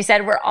 and you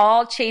said we're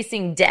all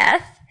chasing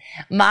death.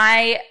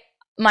 My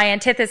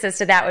antithesis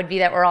to that would be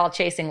that we're all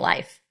chasing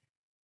life.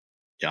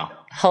 Yeah.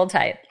 Hold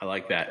tight. I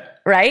like that.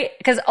 Right?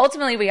 Because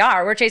ultimately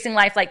we're chasing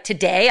life. Like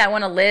today, I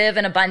want to live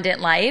an abundant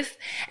life.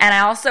 And I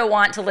also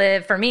want to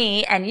live for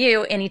me and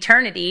you in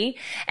eternity.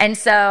 And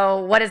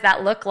so what does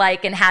that look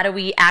like? And how do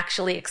we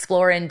actually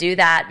explore and do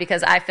that?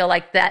 Because I feel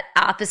like that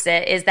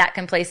opposite is that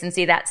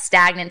complacency, that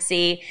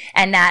stagnancy,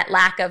 and that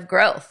lack of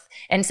growth.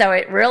 And so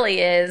it really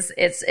is,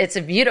 it's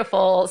a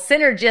beautiful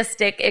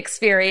synergistic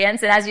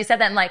experience. And as you said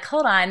that, I'm like,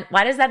 hold on,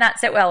 why does that not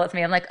sit well with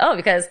me? I'm like, oh,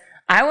 because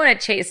I want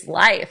to chase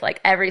life like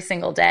every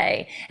single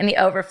day and the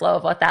overflow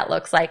of what that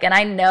looks like. And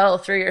I know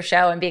through your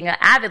show and being an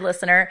avid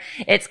listener,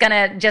 it's going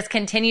to just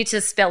continue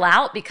to spill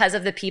out because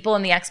of the people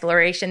and the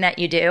exploration that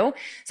you do.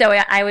 So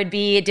I would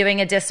be doing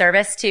a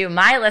disservice to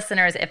my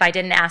listeners if I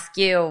didn't ask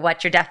you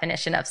what's your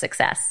definition of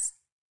success.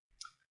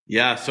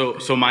 Yeah.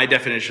 So my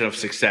definition of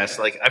success,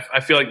 like I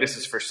feel like this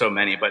is for so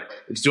many, but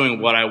it's doing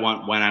what I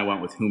want, when I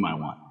want, with whom I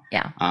want.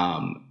 Yeah.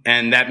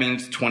 And that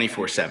means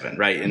 24/7,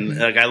 right? And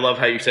like, I love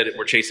how you said it,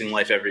 we're chasing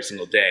life every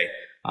single day.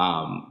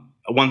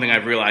 One thing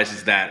I've realized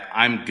is that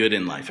I'm good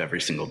in life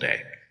every single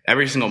day,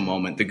 every single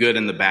moment, the good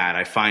and the bad.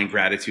 I find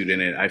gratitude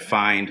in it. I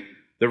find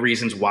the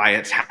reasons why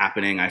it's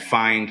happening. I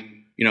find,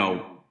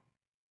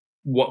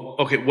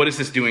 what is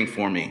this doing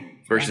for me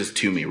versus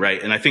to me,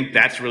 right? And I think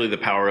that's really the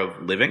power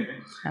of living,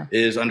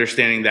 is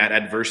understanding that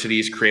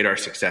adversities create our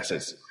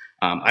successes.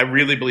 I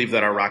really believe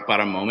that our rock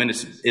bottom moment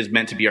is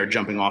meant to be our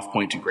jumping off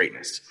point to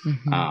greatness.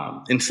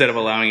 Instead of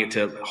allowing it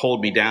to hold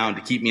me down,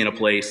 to keep me in a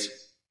place,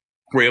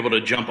 we're able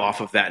to jump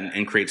off of that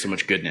and create so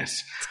much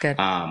goodness. That's good.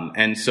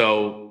 And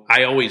so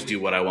I always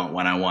do what I want,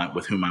 when I want,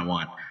 with whom I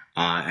want.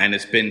 And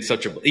it's been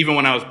even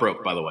when I was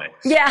broke, by the way.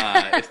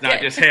 Yeah. It's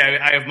not just, hey,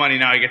 I have money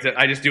now,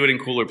 I just do it in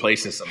cooler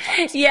places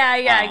sometimes.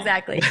 Yeah,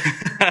 exactly.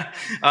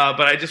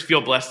 But I just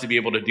feel blessed to be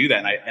able to do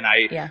that. And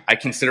I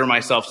consider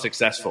myself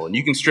successful. And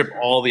you can strip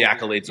all the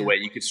accolades away.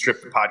 You could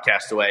strip the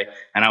podcast away,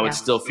 and I would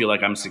still feel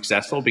like I'm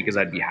successful because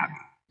I'd be happy.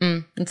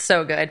 It's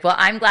so good. Well,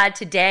 I'm glad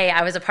today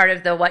I was a part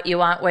of the what you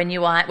want, when you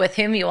want, with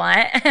whom you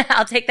want.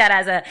 I'll take that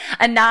as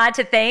a nod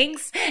to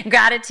thanks,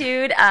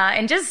 gratitude,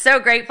 and just so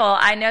grateful.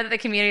 I know that the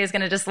community is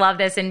going to just love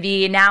this and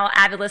be now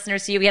avid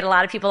listeners to you. We had a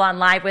lot of people on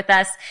live with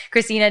us.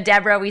 Christina,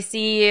 Deborah, we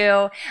see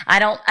you. I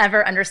don't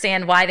ever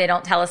understand why they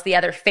don't tell us the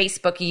other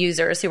Facebook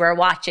users who are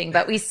watching,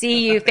 but we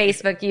see you,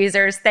 Facebook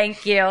users.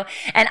 Thank you.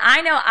 And I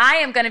know I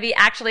am going to be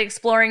actually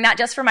exploring, not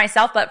just for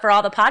myself, but for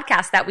all the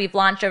podcasts that we've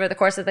launched over the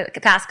course of the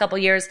past couple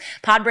years,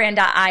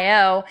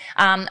 Brand.io,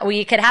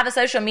 we could have a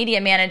social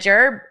media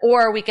manager,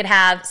 or we could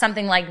have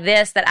something like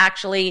this that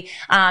actually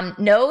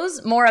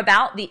knows more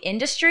about the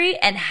industry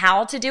and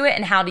how to do it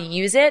and how to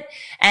use it.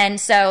 And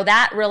so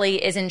that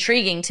really is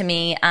intriguing to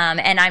me.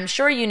 And I'm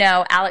sure you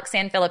know Alex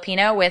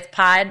Sanfilipino with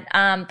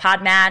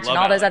Podmatch and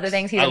all those other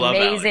things. He's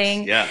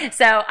amazing. Yeah.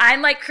 So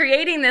I'm like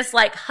creating this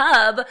like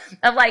hub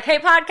of like, hey,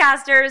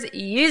 podcasters,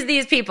 use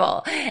these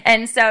people.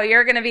 And so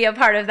you're going to be a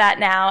part of that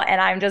now. And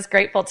I'm just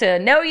grateful to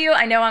know you.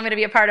 I know I'm going to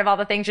be a part of all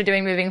the things you're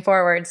doing moving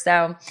forward.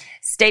 So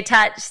stay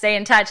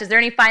in touch. Is there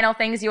any final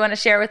things you want to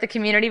share with the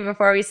community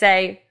before we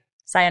say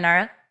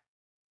sayonara?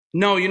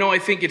 No, I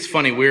think it's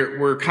funny.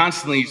 We're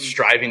constantly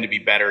striving to be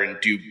better and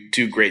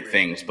do great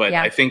things. But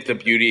I think the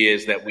beauty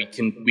is that we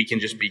can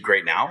just be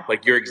great now.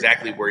 Like, you're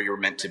exactly where you're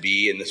meant to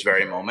be in this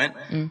very moment.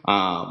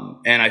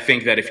 And I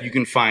think that if you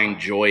can find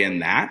joy in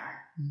that,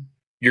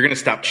 you're going to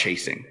stop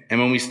chasing. And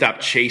when we stop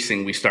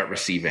chasing, we start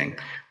receiving.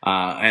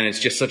 And it's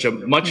just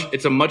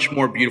it's a much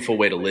more beautiful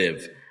way to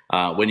live.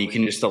 When you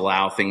can just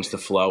allow things to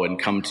flow and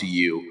come to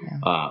you,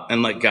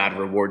 and let God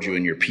reward you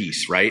in your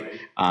peace, right?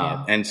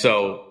 And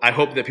so I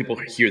hope that people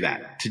hear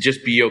that, to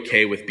just be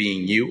okay with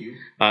being you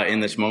in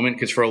this moment,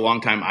 because for a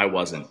long time I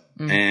wasn't.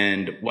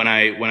 And when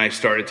I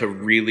started to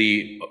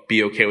really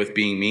be okay with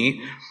being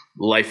me,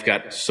 life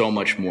got so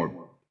much more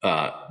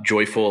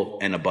joyful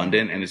and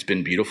abundant, and it's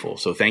been beautiful.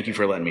 So thank you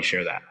for letting me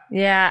share that.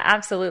 Yeah,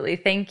 absolutely.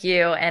 Thank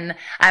you. And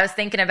I was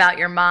thinking about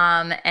your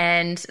mom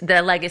and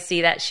the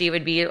legacy that she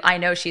would be. I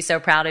know she's so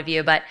proud of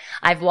you, but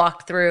I've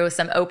walked through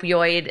some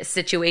opioid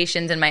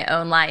situations in my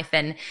own life,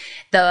 and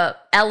the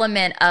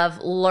element of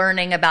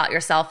learning about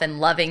yourself and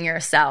loving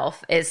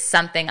yourself is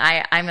something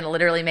I'm going to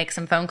literally make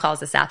some phone calls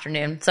this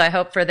afternoon. So I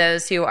hope for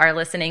those who are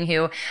listening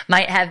who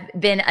might have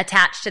been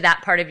attached to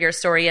that part of your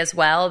story as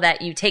well,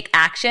 that you take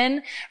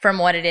action from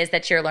what it is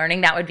that you're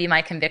learning. That would be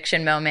my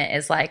conviction moment,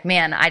 is like,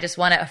 man, I just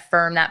want to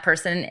affirm that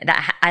person,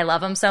 that I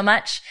love them so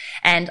much,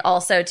 and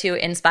also to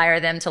inspire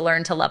them to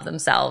learn to love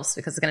themselves,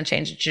 because it's going to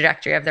change the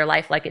trajectory of their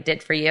life like it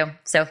did for you.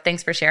 So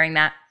thanks for sharing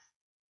that.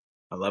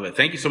 I love it.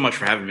 Thank you so much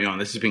for having me on.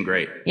 This has been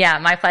great. Yeah,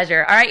 my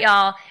pleasure. All right,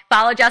 y'all.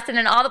 Follow Justin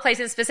in all the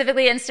places,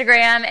 specifically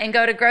Instagram, and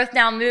go to Growth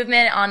Now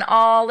Movement on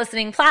all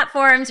listening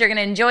platforms. You're going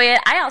to enjoy it.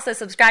 I also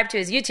subscribe to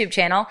his YouTube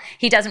channel.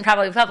 He doesn't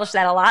probably publish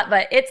that a lot,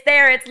 but it's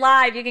there. It's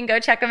live. You can go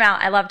check him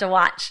out. I love to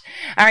watch.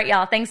 All right,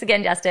 y'all. Thanks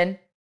again, Justin.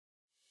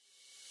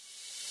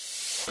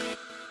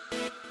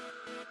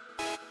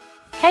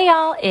 Hey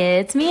y'all,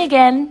 it's me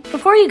again.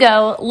 Before you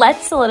go,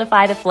 let's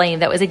solidify the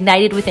flame that was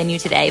ignited within you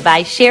today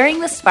by sharing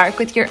the spark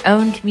with your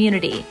own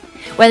community.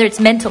 Whether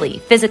it's mentally,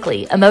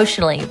 physically,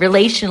 emotionally,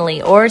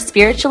 relationally, or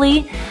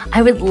spiritually,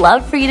 I would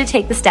love for you to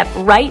take the step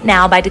right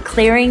now by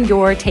declaring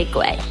your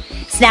takeaway.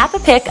 Snap a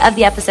pic of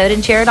the episode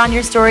and share it on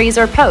your stories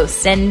or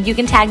posts, and you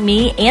can tag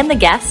me and the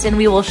guest, and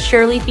we will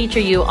surely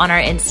feature you on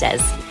our Instas.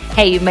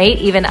 Hey, you might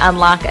even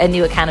unlock a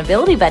new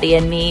accountability buddy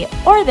in me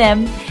or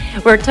them.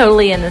 We're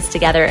totally in this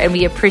together, and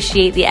we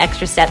appreciate the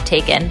extra step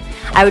taken.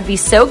 I would be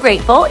so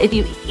grateful if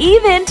you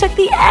even took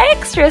the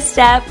extra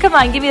step. Come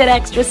on, give me that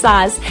extra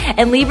sauce,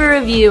 and leave a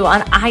review on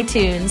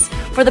iTunes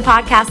for the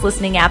podcast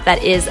listening app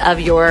that is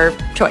of your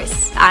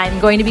choice. I'm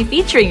going to be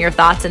featuring your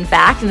thoughts, in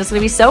fact, and it's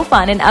going to be so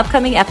fun in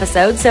upcoming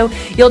episodes. So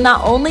you'll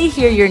not only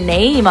hear your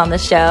name on the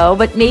show,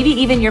 but maybe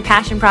even your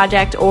passion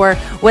project or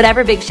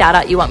whatever big shout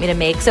out you want me to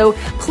make. So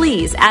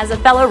please, as a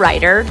fellow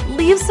writer,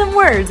 leave some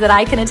words that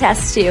I can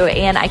attest to,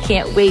 and I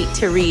can't wait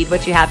to read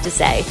what you have to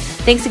say.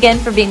 Thanks again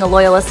for being a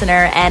loyal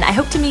listener, and I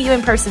hope to meet you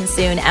in person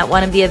soon at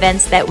one of the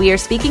events that we are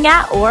speaking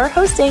at or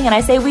hosting. And I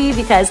say we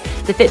because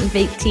the Fit and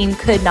Faith team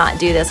could not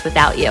do this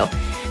without you.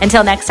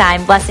 Until next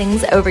time,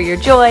 blessings over your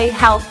joy,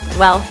 health,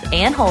 wealth,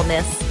 and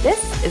wholeness.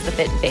 This is the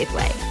Fit and Faith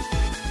way.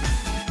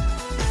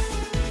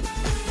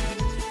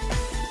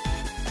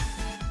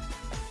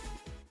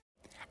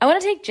 I want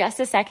to take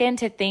just a second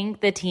to thank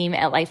the team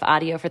at Life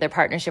Audio for their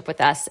partnership with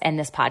us and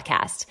this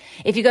podcast.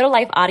 If you go to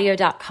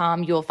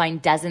lifeaudio.com, you will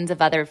find dozens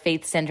of other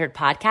faith-centered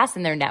podcasts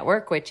in their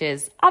network, which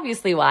is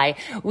obviously why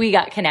we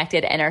got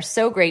connected and are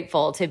so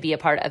grateful to be a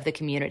part of the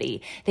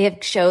community. They have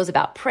shows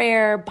about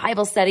prayer,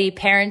 Bible study,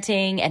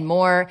 parenting, and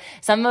more.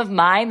 Some of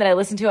mine that I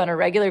listen to on a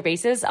regular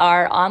basis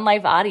are on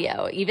Life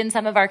Audio. Even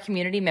some of our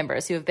community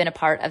members who have been a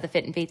part of the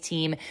Fit and Faith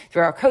team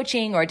through our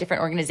coaching or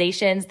different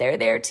organizations, they're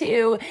there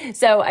too.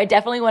 So I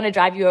definitely want to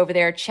drive you over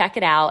there. Check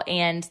it out.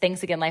 And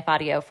thanks again, Life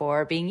Audio,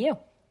 for being you.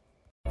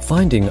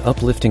 Finding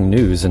uplifting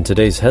news in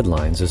today's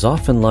headlines is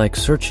often like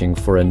searching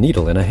for a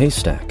needle in a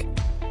haystack.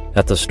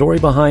 At the Story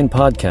Behind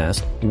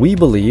podcast, we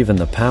believe in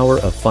the power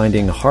of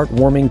finding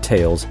heartwarming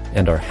tales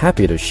and are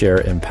happy to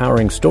share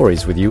empowering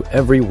stories with you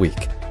every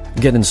week.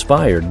 Get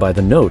inspired by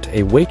the note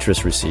a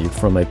waitress received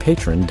from a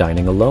patron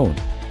dining alone,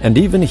 and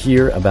even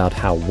hear about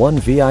how one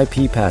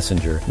VIP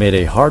passenger made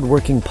a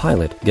hardworking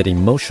pilot get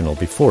emotional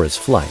before his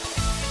flight.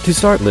 To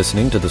start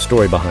listening to the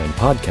Story Behind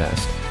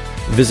podcast,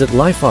 visit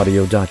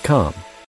lifeaudio.com